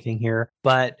misstating anything here,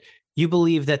 but you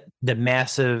believe that the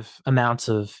massive amounts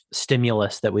of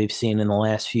stimulus that we've seen in the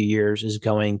last few years is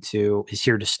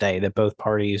here to stay, that both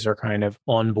parties are kind of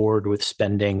on board with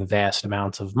spending vast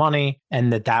amounts of money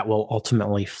and that will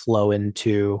ultimately flow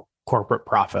into corporate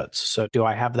profits. So do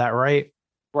I have that right?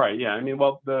 Right. Yeah. I mean,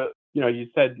 well, you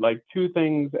said like two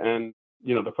things, and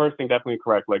the first thing definitely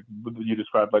correct, like you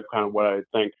described like kind of what I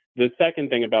think. The second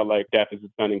thing about like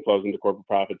deficit spending flows into corporate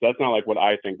profits, that's not like what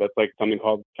I think. That's like something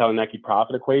called Kalinecki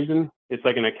profit equation. It's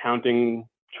like an accounting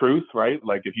truth, right?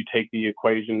 Like if you take the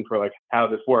equation for like how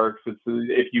this works,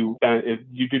 if you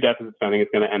do deficit spending,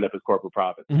 it's going to end up as corporate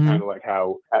profits. Mm-hmm. Kind of like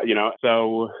how,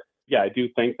 so yeah, I do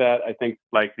think that. I think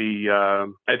like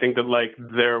I think that like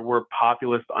there were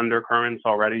populist undercurrents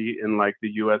already in like the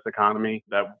U.S. economy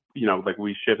that, like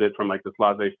we shifted from like this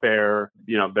laissez-faire,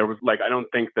 there was like, I don't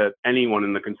think that anyone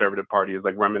in the conservative party is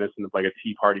like reminiscent of like a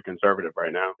Tea Party conservative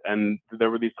right now. And there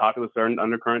were these populist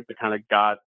undercurrents that kind of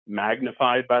got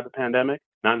magnified by the pandemic.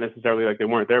 Not necessarily like they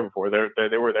weren't there before.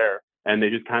 They were there, and they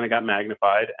just kind of got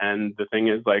magnified. And the thing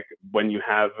is, like when you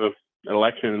have an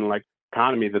election and like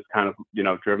economy that's kind of,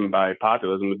 driven by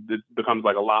populism, it becomes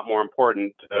like a lot more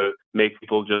important to make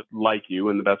people just like you.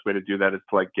 And the best way to do that is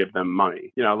to like give them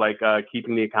money.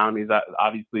 Keeping the economy that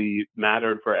obviously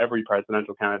mattered for every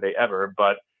presidential candidate ever,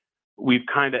 but we've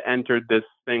kind of entered this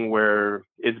thing where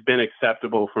it's been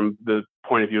acceptable from the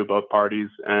point of view of both parties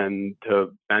and to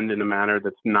spend in a manner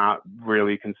that's not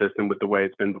really consistent with the way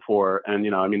it's been before. And,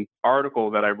 article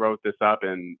that I wrote this up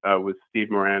in was Steve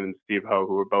Moran and Steve Ho,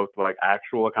 who are both like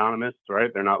actual economists,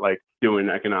 right? They're not like doing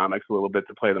economics a little bit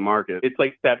to play the market. It's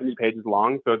like 70 pages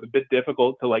long, so it's a bit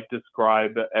difficult to like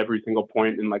describe every single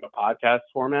point in like a podcast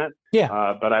format.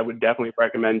 Yeah. But I would definitely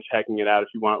recommend checking it out if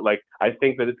you want. Like, I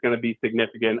think that it's going to be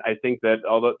significant. I think that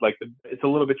although like it's a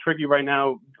little bit tricky right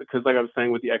now because like I was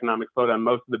saying with the economic slowdown,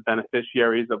 most of the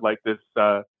beneficiaries of like this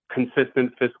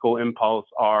consistent fiscal impulse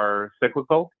are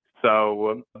cyclical.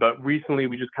 So, but recently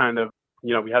we just kind of,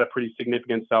 we had a pretty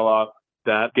significant sell-off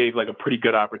that gave like a pretty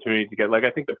good opportunity to get like, I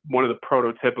think that one of the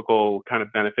prototypical kind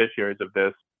of beneficiaries of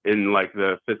this in like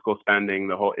the fiscal spending,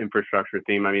 the whole infrastructure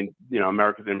theme. I mean,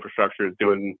 America's infrastructure is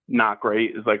doing not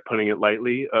great, is like putting it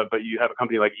lightly. But you have a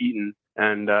company like Eaton,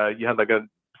 and you had like a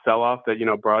sell-off that,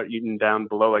 brought Eaton down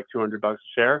below like $200 a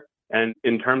share. And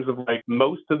in terms of like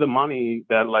most of the money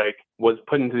that like was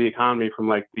put into the economy from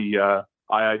like the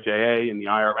IIJA and the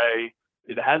IRA,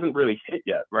 it hasn't really hit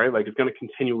yet, right? Like it's going to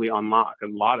continually unlock. A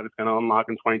lot of it's going to unlock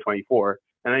in 2024.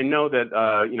 And I know that,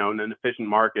 in an efficient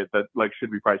market that like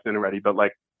should be priced in already, but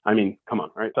like I mean, come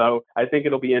on, right? So I think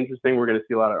it'll be interesting. We're going to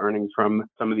see a lot of earnings from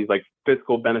some of these like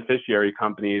fiscal beneficiary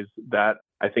companies that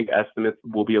I think estimates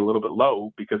will be a little bit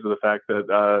low because of the fact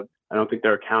that I don't think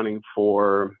they're accounting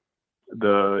for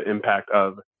the impact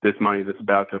of this money that's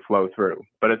about to flow through.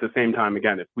 But at the same time,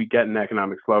 again, if we get an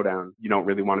economic slowdown, you don't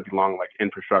really want to be long like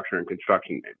infrastructure and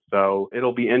construction names. So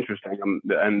it'll be interesting.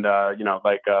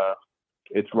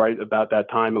 It's right about that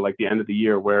time at like the end of the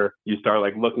year where you start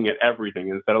like looking at everything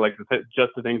instead of like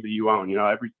just the things that you own.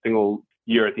 Every single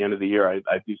year at the end of the year, I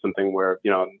do something where,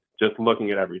 just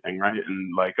looking at everything, right?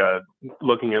 And like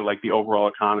looking at like the overall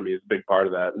economy is a big part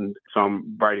of that. And so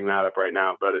I'm writing that up right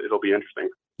now, but it'll be interesting.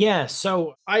 Yeah,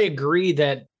 so I agree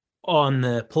that on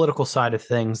the political side of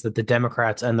things, that the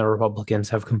Democrats and the Republicans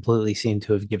have completely seemed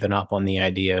to have given up on the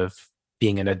idea of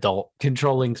being an adult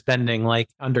controlling spending. Like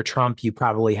under Trump, you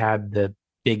probably had the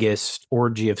biggest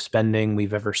orgy of spending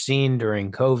we've ever seen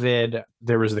during COVID.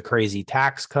 There was the crazy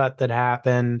tax cut that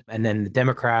happened, and then the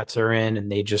Democrats are in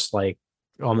and they just like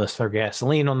almost throw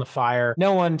gasoline on the fire.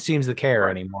 No one seems to care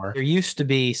anymore. There used to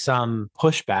be some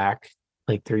pushback,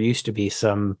 like there used to be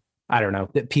some, I don't know,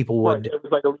 that people would. It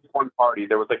was like at least one party.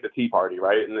 There was like the Tea Party,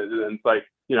 right? And it's like,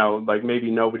 like maybe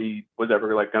nobody was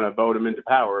ever like going to vote him into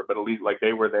power, but at least like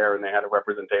they were there and they had a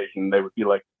representation. They would be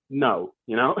like, no,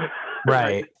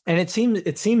 Right. And it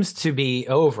seems to be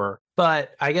over.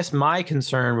 But I guess my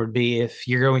concern would be if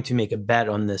you're going to make a bet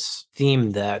on this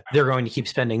theme that they're going to keep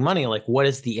spending money, like what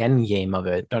is the end game of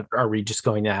it? Are we just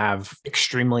going to have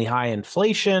extremely high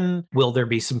inflation? Will there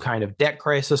be some kind of debt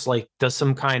crisis? Like does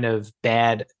some kind of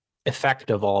bad effect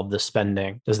of all of this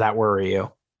spending, does that worry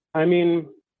you? I mean,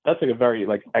 that's like a very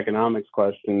like economics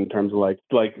question in terms of like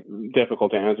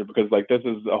difficult to answer because like this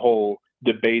is a whole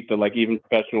debate that like even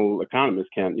professional economists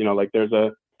can't,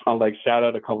 I'll like shout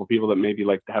out a couple of people that maybe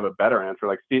like have a better answer,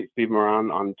 like Steve Moran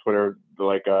on Twitter,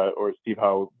 or Steve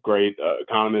Howe, great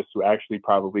economist who actually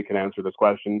probably can answer this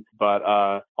question. But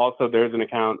also there's an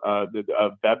account, a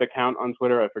Beb account on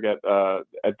Twitter. I forget. I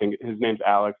think his name's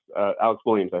Alex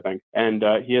Williams, I think. And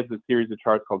he has a series of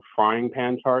charts called frying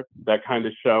pan charts that kind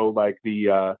of show like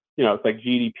the it's like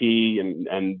GDP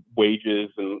and wages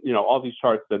and, all these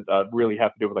charts that really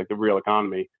have to do with like the real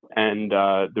economy. And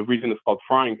the reason it's called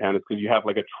frying pan is because you have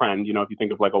like a trend, if you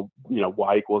think of like a,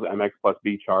 Y equals MX plus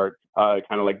B chart, kind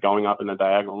of like going up in a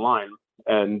diagonal line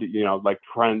and, like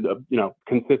trend,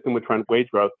 consistent with trend wage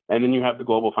growth. And then you have the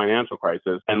global financial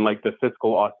crisis and like the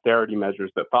fiscal austerity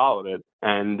measures that followed it.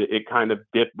 And it kind of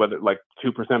dipped, whether like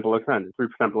 2% below trend,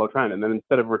 3% below trend. And then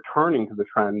instead of returning to the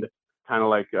trend, kind of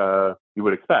like you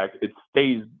would expect, it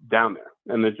stays down there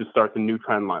and it just starts a new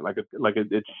trend line.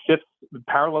 It shifts,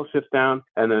 parallel shifts down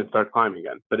and then it starts climbing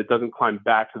again, but it doesn't climb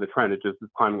back to the trend. It just is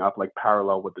climbing up like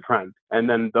parallel with the trend. And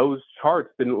then those charts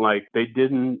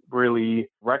didn't really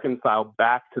reconcile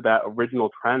back to that original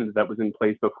trend that was in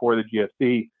place before the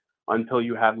GFC until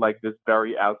you had like this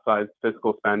very outsized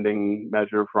fiscal spending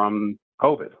measure from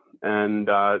COVID. And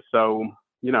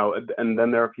and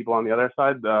then there are people on the other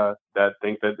side that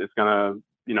think that it's going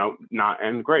to, not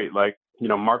end great. Like,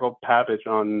 Marco Papich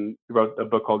he wrote a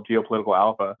book called Geopolitical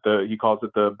Alpha. He calls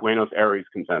it the Buenos Aires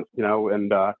consensus,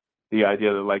 and the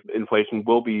idea that like inflation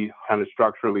will be kind of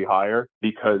structurally higher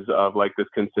because of like this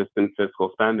consistent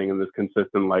fiscal spending and this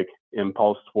consistent like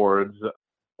impulse towards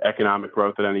economic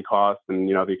growth at any cost. And,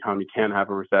 the economy can have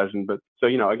a recession. But so,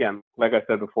 again, like I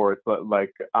said before, it's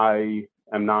like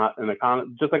I'm not an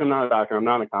economist, just like I'm not a doctor, I'm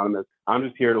not an economist. I'm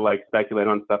just here to like speculate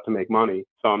on stuff to make money.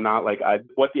 So I'm not like,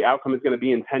 what the outcome is going to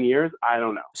be in 10 years, I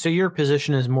don't know. So your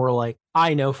position is more like,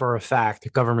 I know for a fact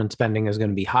that government spending is going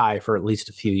to be high for at least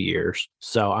a few years.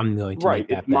 So I'm going to make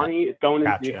that it's money, it's going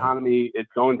into the economy,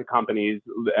 it's going to companies,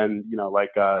 and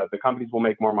the companies will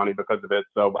make more money because of it.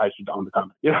 So I should own the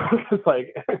company. It's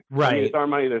like, right. I mean, it's our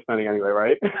money they're spending anyway,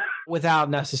 right? Without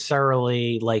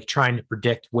necessarily like trying to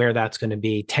predict where that's going to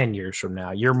be 10 years from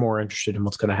now. You're more interested in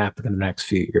what's going to happen in the next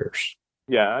few years.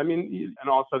 Yeah, I mean, and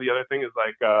also the other thing is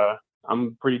like,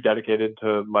 I'm pretty dedicated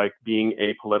to like being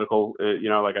apolitical.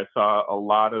 Like I saw a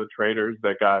lot of traders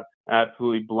that got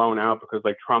absolutely blown out because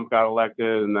like Trump got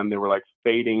elected and then they were like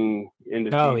fading into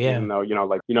even though,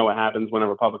 what happens when a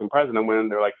Republican president wins,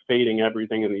 they're like fading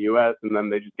everything in the US and then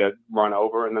they just get run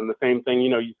over. And then the same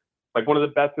thing, like one of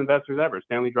the best investors ever,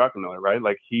 Stanley Druckenmiller, right?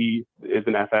 Like he is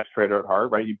an FX trader at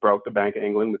heart, right? He broke the Bank of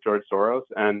England with George Soros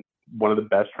and one of the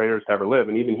best traders to ever live.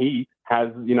 And even he has,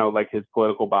 like his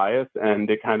political bias and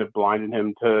it kind of blinded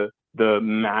him to the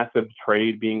massive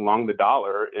trade being long the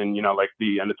dollar in, like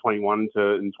the end of 21 to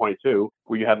in 22,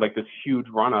 where you had like this huge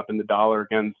run up in the dollar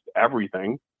against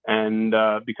everything. And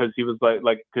because he was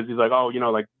because he's like, oh,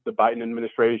 like the Biden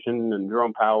administration and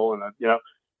Jerome Powell and,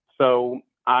 so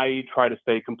I try to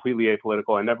stay completely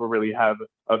apolitical. I never really have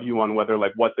a view on whether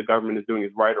like what the government is doing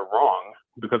is right or wrong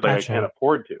because like, I can't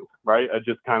afford to, right? I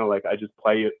just kind of like, I just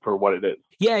play it for what it is.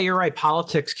 Yeah, you're right.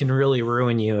 Politics can really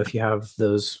ruin you if you have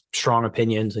those strong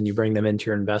opinions and you bring them into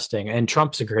your investing. And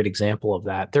Trump's a great example of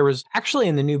that. There was actually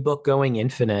in the new book Going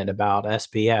Infinite about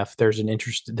SBF,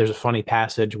 there's a funny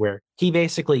passage where he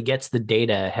basically gets the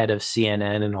data ahead of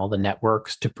CNN and all the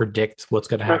networks to predict what's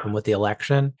going to happen with the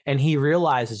election. And he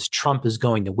realizes Trump is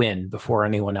going to win before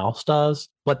anyone else does.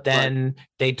 But then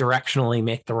they directionally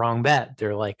make the wrong bet.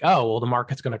 They're like, oh, well, the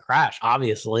market's going to crash,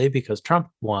 obviously, because Trump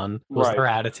won was their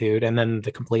attitude. And then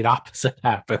the complete opposite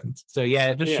happens. So, yeah,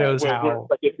 it just shows how.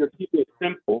 Like if you're keeping it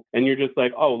simple and you're just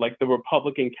like, oh, like the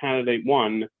Republican candidate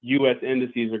won, U.S.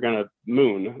 indices are going to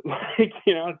moon. Like,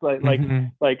 you know, it's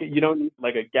like you don't need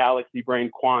like a galaxy brain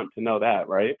quant to know that,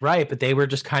 right? Right. But they were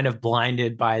just kind of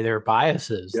blinded by their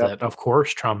biases that, of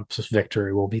course, Trump's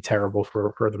victory will be terrible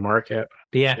for the market.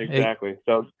 But yeah, exactly.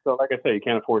 So like I say, you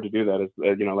can't afford to do that.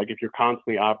 You know, like if you're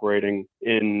constantly operating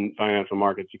in financial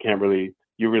markets,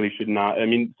 you really should not. I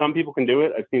mean, some people can do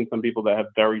it. I've seen some people that have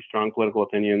very strong political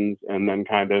opinions and then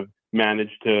kind of manage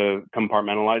to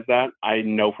compartmentalize that. I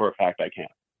know for a fact I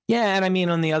can't. Yeah. And I mean,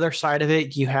 on the other side of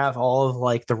it, you have all of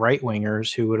like the right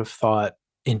wingers who would have thought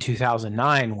in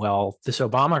 2009, well, this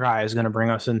Obama guy is going to bring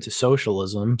us into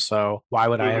socialism. So why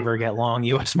would I ever get long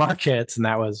U.S. markets? And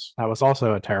that was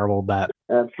also a terrible bet.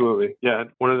 Absolutely. Yeah.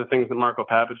 One of the things that Marco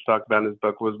Papich talked about in his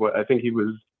book was what I think it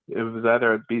was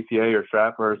either at BCA or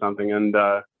Stratfor or something. And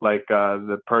the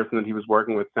person that he was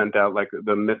working with sent out like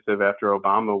the missive after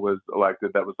Obama was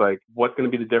elected that was like, what's going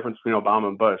to be the difference between Obama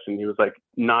and Bush? And he was like,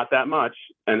 not that much.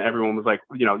 And everyone was like,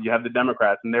 you know, you have the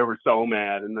Democrats and they were so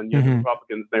mad. And then you have the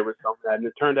Republicans, they were so mad. And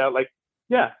it turned out like,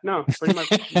 yeah, no, pretty much.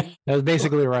 That was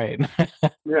basically right.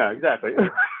 Yeah, exactly.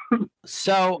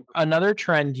 So another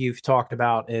trend you've talked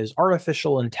about is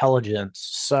artificial intelligence.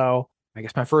 So I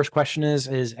guess my first question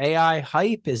is AI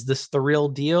hype? Is this the real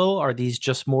deal? Are these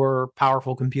just more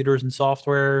powerful computers and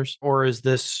softwares? Or is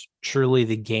this truly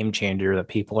the game changer that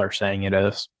people are saying it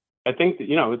is? I think that,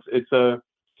 you know, it's a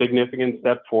significant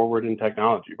step forward in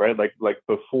technology, right? Like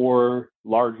before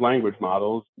large language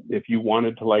models, if you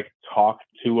wanted to like talk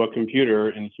to a computer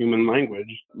in human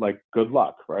language, like good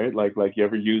luck, right? Like you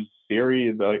ever use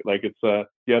Siri? Like it's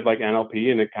you have like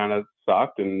NLP and it kind of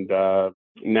sucked. And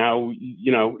now,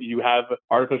 you know, you have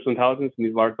artificial intelligence in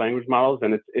these large language models,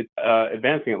 and it's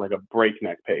advancing at like a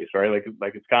breakneck pace, right?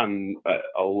 Like it's gotten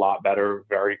a lot better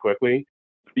very quickly.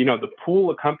 You know, the pool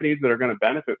of companies that are going to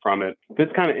benefit from it,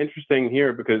 it's kind of interesting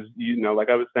here because, you know, like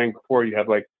I was saying before, you have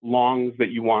like longs that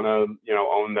you want to, you know,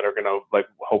 own that are going to like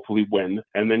hopefully win.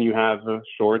 And then you have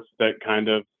shorts that kind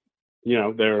of, you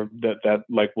know, that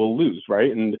like will lose,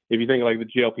 right? And if you think like the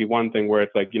GLP-1 thing where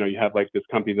it's like, you know, you have like this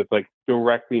company that's like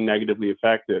directly negatively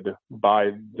affected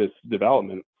by this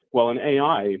development. Well, in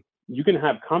AI, you can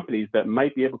have companies that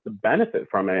might be able to benefit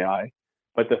from AI.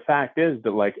 But the fact is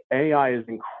that like AI is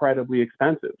incredibly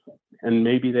expensive and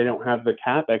maybe they don't have the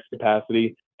CapEx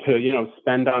capacity to, you know,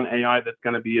 spend on AI that's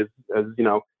going to be as, you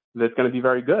know, that's going to be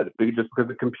very good just because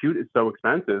the compute is so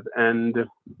expensive. And,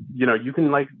 you know, you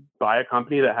can like buy a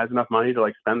company that has enough money to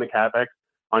like spend the CapEx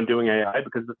on doing AI,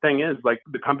 because the thing is like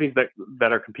the companies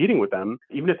that are competing with them,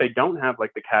 even if they don't have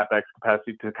like the CapEx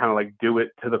capacity to kind of like do it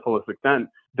to the fullest extent,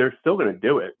 they're still going to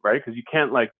do it, right? Because you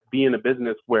can't like be in a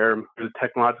business where there's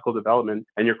technological development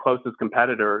and your closest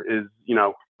competitor is, you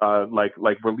know, like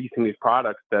releasing these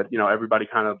products that, you know, everybody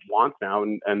kind of wants now,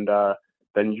 and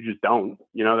then you just don't,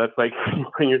 you know, that's like you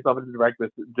bring yourself at a direct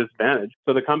disadvantage.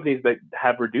 So the companies that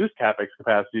have reduced CapEx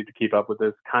capacity to keep up with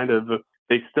this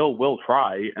they still will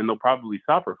try and they'll probably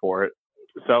suffer for it.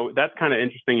 So that's kind of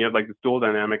interesting. You have like this dual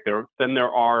dynamic there. Then there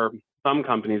are some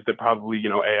companies that probably, you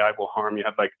know, AI will harm. You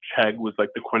have like Chegg was like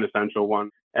the quintessential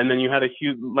one. And then you had a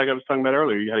huge, like I was talking about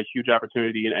earlier, you had a huge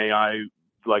opportunity in AI,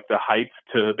 like the hype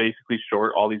to basically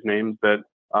short all these names that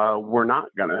were not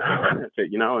going to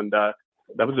benefit, you know, and that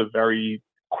was a very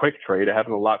quick trade. It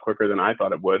happened a lot quicker than I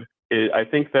thought it would. I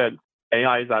think that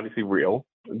AI is obviously real.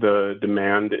 The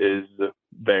demand is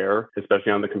there,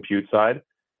 especially on the compute side.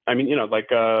 I mean, you know, like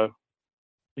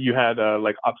you had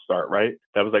like Upstart, right?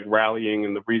 That was like rallying,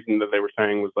 and the reason that they were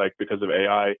saying was like because of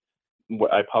AI.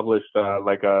 I published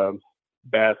like a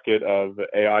basket of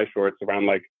AI shorts around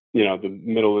like, you know, the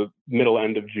middle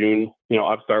end of June. You know,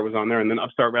 Upstart was on there, and then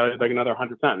Upstart rallied like another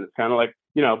 100%. It's kind of like,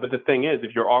 you know, but the thing is,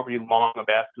 if you're already long a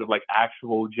basket of like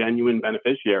actual genuine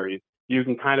beneficiaries, you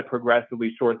can kind of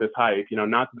progressively short this hype, you know,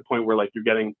 not to the point where like you're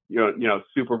getting, you know,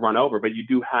 super run over, but you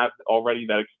do have already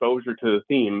that exposure to the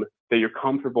theme that you're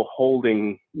comfortable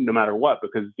holding no matter what,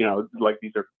 because, like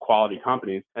these are quality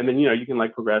companies. And then, you can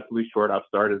like progressively short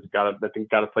Upstart. It's got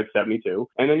us like 72.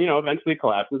 And then, eventually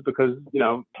collapses because,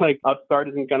 like Upstart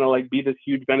isn't going to like be this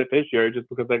huge beneficiary just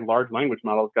because like large language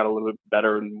models got a little bit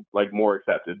better and like more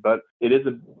accepted. But it's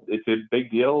a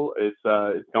big deal.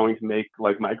 It's going to make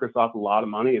like Microsoft a lot of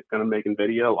money. It's going to make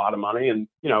NVIDIA a lot of money. And,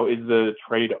 is the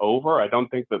trade over? I don't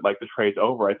think that like the trade's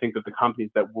over. I think that the companies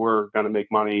that were going to make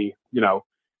money,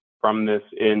 from this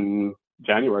in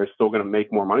January are still going to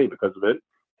make more money because of it.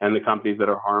 And the companies that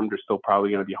are harmed are still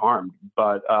probably going to be harmed.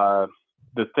 But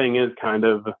the thing is kind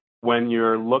of when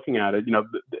you're looking at it,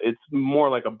 it's more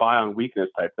like a buy on weakness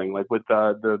type thing. Like with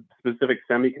the specific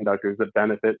semiconductors that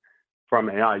benefit from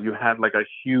AI, you had like a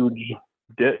huge,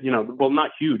 well,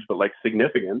 not huge, but like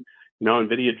significant,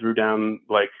 NVIDIA drew down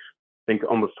like, I think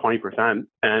almost 20%.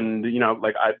 And,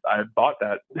 like I bought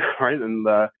that, right? And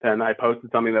then I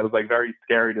posted something that was like very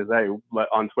scary to say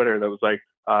on Twitter that was like,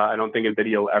 I don't think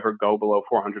NVIDIA will ever go below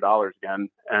 $400 again.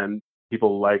 And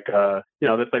people like,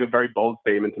 that's like a very bold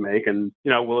statement to make. And,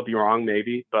 will it be wrong?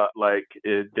 Maybe. But like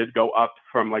it did go up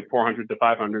from like 400 to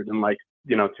 500 in like,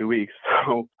 2 weeks.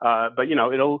 So, but,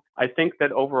 I think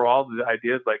that overall the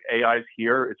idea is like AI is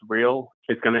here, it's real,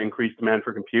 it's going to increase demand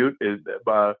for compute. Is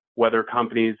whether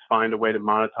companies find a way to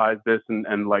monetize this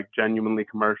and like genuinely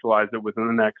commercialize it within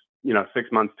the next,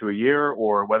 6 months to a year,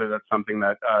 or whether that's something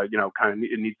that, kind of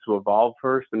it needs to evolve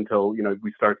first until,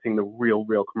 we start seeing the real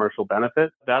commercial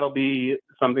benefit. That'll be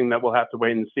something that we'll have to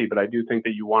wait and see. But I do think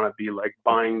that you want to be like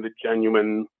buying the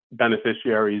genuine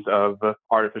beneficiaries of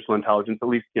artificial intelligence, at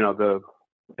least, the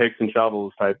picks and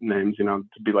shovels type names, to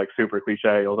be like super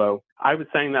cliche. Although I was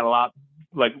saying that a lot,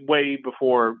 like way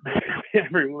before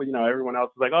everyone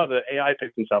else was like, oh, the AI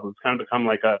picks and shovels. It's kind of become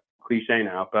like a cliche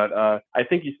now. But I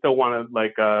think you still want to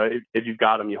like, if you've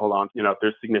got them, you hold on. If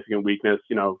there's significant weakness,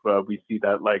 we see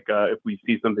that like if we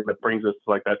see something that brings us to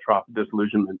like that trough of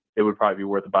disillusionment, it would probably be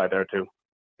worth a buy there too.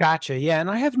 Gotcha. Yeah.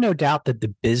 And I have no doubt that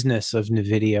the business of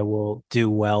NVIDIA will do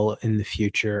well in the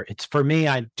future. It's for me,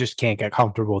 I just can't get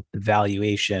comfortable with the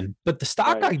valuation. But the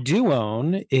stock Right. I do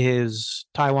own is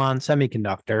Taiwan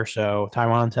Semiconductor. So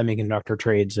Taiwan Semiconductor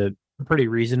trades at a pretty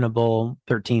reasonable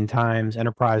 13 times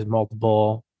enterprise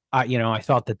multiple. I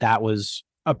thought that was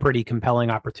a pretty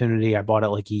compelling opportunity. I bought it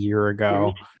like a year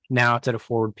ago. Now it's at a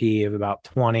forward P of about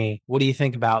 20. What do you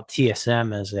think about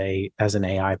TSM as an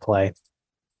AI play?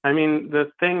 I mean,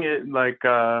 the thing is like,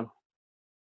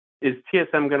 is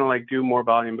TSM going to like do more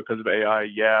volume because of AI?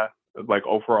 Yeah. Like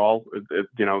overall,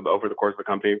 over the course of the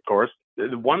company, of course.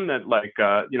 The one that like,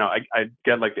 I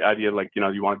get like the idea, like, you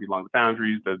want to be along the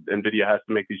foundries, that NVIDIA has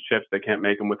to make these chips. They can't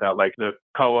make them without like the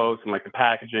CoWoS and like the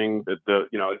packaging, the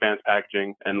advanced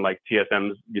packaging, and like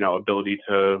TSM's, ability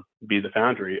to be the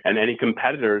foundry. And any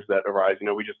competitors that arise,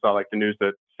 we just saw like the news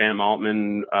that Sam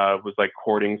Altman was like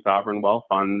courting sovereign wealth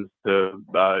funds to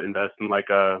invest in like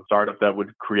a startup that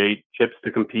would create chips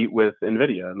to compete with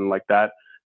NVIDIA. And like that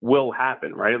will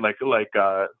happen, right? Like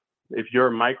if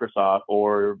you're Microsoft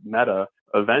or Meta,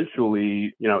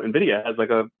 eventually, NVIDIA has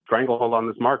like a stranglehold on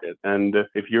this market. And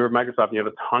if you're Microsoft and you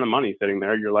have a ton of money sitting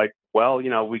there, you're like, well,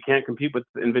 we can't compete with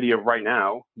NVIDIA right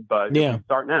now, but if we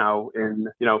start now in,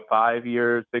 5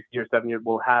 years, 6 years, 7 years,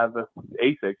 we'll have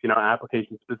ASICs,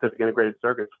 application specific integrated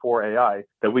circuits for AI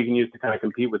that we can use to kind of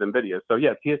compete with NVIDIA. So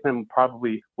yeah, TSM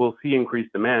probably will see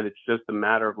increased demand. It's just a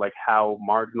matter of like how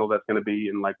marginal that's going to be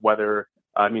and like whether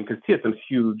because TSM's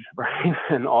huge, right?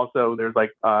 And also there's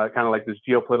like kind of like this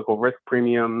geopolitical risk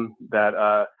premium that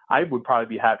I would probably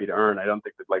be happy to earn. I don't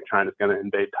think that like China's going to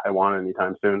invade Taiwan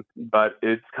anytime soon, but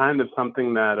it's kind of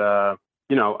something that,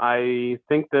 I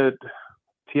think that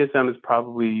TSM is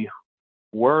probably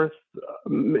worth, I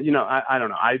don't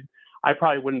know. I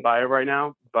probably wouldn't buy it right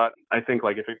now, but I think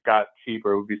like if it got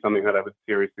cheaper, it would be something that I would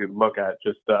seriously look at.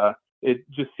 Just it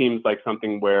just seems like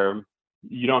something where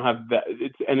you don't have that.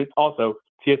 It's also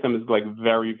TSM is like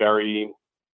very, very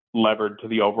levered to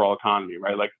the overall economy,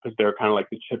 right? Like because they're kind of like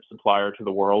the chip supplier to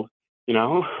the world,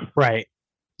 Right.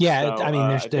 Yeah.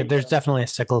 So, there's definitely a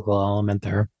cyclical element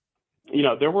there.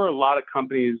 There were a lot of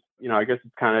companies. I guess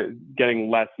it's kind of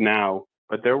getting less now,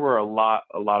 but there were a lot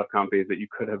of companies that you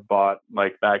could have bought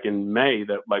like back in May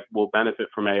that like will benefit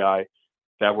from AI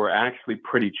that were actually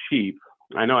pretty cheap.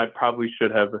 I know I probably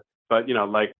should have. But,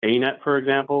 like ANET, for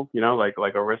example, like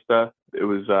Arista, it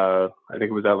was, I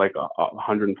think it was at like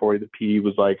 140. The PE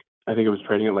was like, I think it was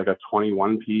trading at like a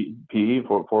 21 PE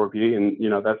for PE.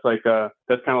 And, that's like,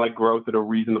 that's kind of like growth at a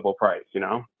reasonable price,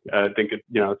 I think it's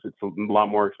a lot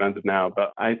more expensive now.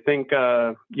 But I think,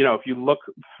 if you look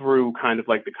through kind of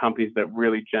like the companies that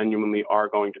really genuinely are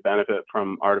going to benefit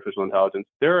from artificial intelligence,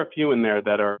 there are a few in there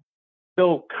that are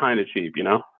still kind of cheap,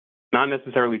 not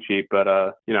necessarily cheap, but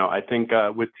I think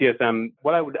with TSM,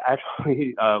 what I would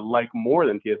actually like more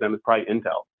than TSM is probably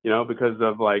Intel, because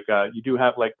of you do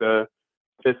have the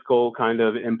fiscal kind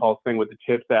of impulse thing with the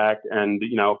CHIPS Act, and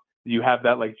you have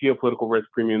that geopolitical risk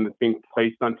premium that's being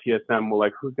placed on TSM. Well,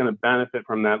 who's going to benefit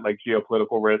from that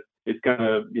geopolitical risk? It's going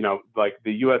to,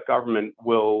 the U.S. government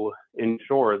will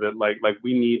ensure that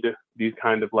we need these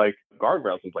kind of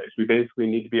guardrails in place. We basically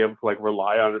need to be able to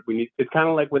rely on it. It's kind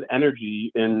of like with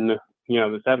energy in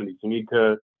the 70s. You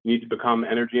need to become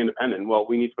energy independent. Well,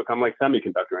 we need to become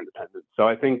semiconductor independent. So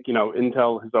I think,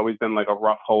 Intel has always been a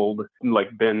rough hold,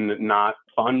 been not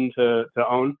fun to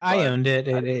own. I owned it.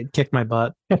 It kicked my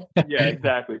butt. Yeah,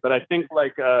 exactly. But I think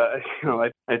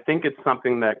I think it's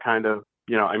something that kind of,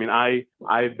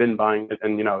 I've been buying it,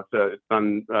 and it's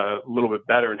done a little bit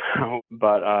better now.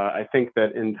 But I think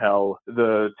that Intel,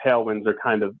 the tailwinds are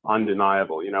kind of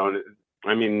undeniable.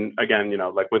 Again,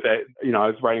 with I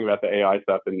was writing about the AI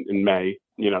stuff in May.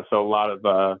 So a lot of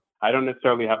I don't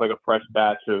necessarily have a fresh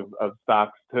batch of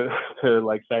stocks to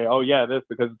say, oh yeah, this,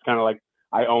 because it's kind of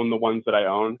I own the ones that I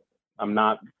own. I'm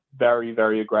not very,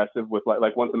 very aggressive with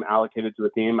once I'm allocated to a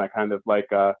team, I kind of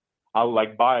I'll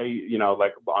buy,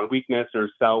 on weakness, or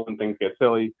sell when things get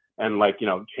silly, and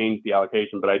change the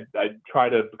allocation. But I try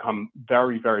to become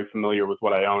very, very familiar with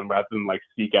what I own, rather than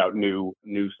seek out new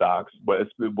stocks,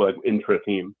 what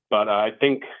intra-team. But I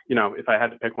think, if I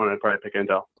had to pick one, I'd probably pick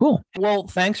Intel. Cool. Well,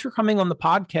 thanks for coming on the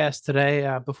podcast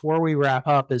today. Before we wrap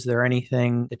up, is there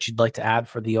anything that you'd like to add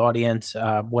for the audience?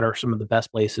 What are some of the best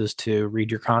places to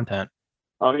read your content?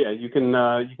 Oh yeah, you can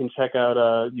check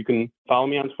out, you can follow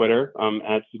me on Twitter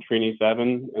at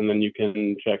Citrini7, and then you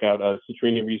can check out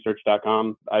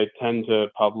CitriniResearch.com. I tend to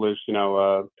publish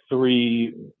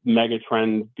 3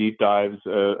 megatrend deep dives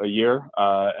a year,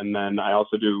 and then I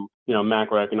also do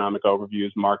macroeconomic overviews,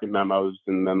 market memos,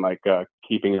 and then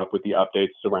keeping up with the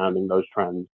updates surrounding those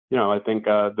trends. I think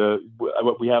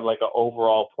we have an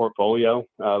overall portfolio.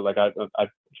 I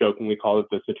jokingly call it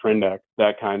the Citrindex.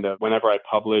 That kind of, whenever I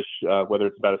publish, whether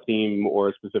it's about a theme or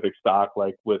a specific stock,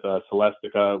 with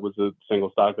Celestica was a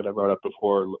single stock that I wrote up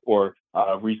before, or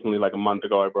recently, a month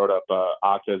ago, I wrote up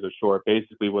Okta as a short.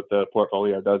 Basically, what the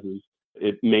portfolio does is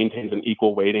it maintains an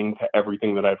equal weighting to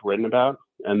everything that I've written about,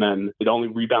 and then it only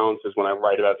rebalances when I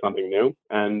write about something new.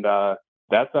 And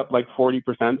that's up 40%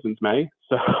 since May.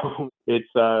 So it's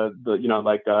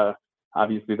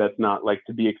obviously that's not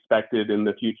to be expected in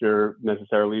the future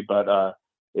necessarily, but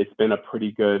it's been a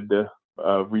pretty good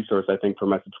resource, I think, for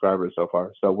my subscribers so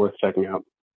far. So worth checking out.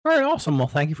 All right, awesome. Well,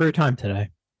 thank you for your time today.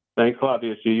 Thanks a lot,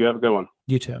 DSG. You have a good one.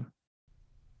 You too.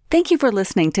 Thank you for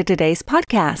listening to today's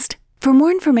podcast. For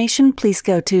more information, please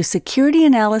go to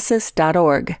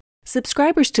securityanalysis.org.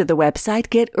 Subscribers to the website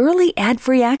get early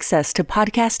ad-free access to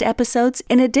podcast episodes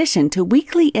in addition to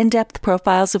weekly in-depth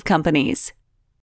profiles of companies.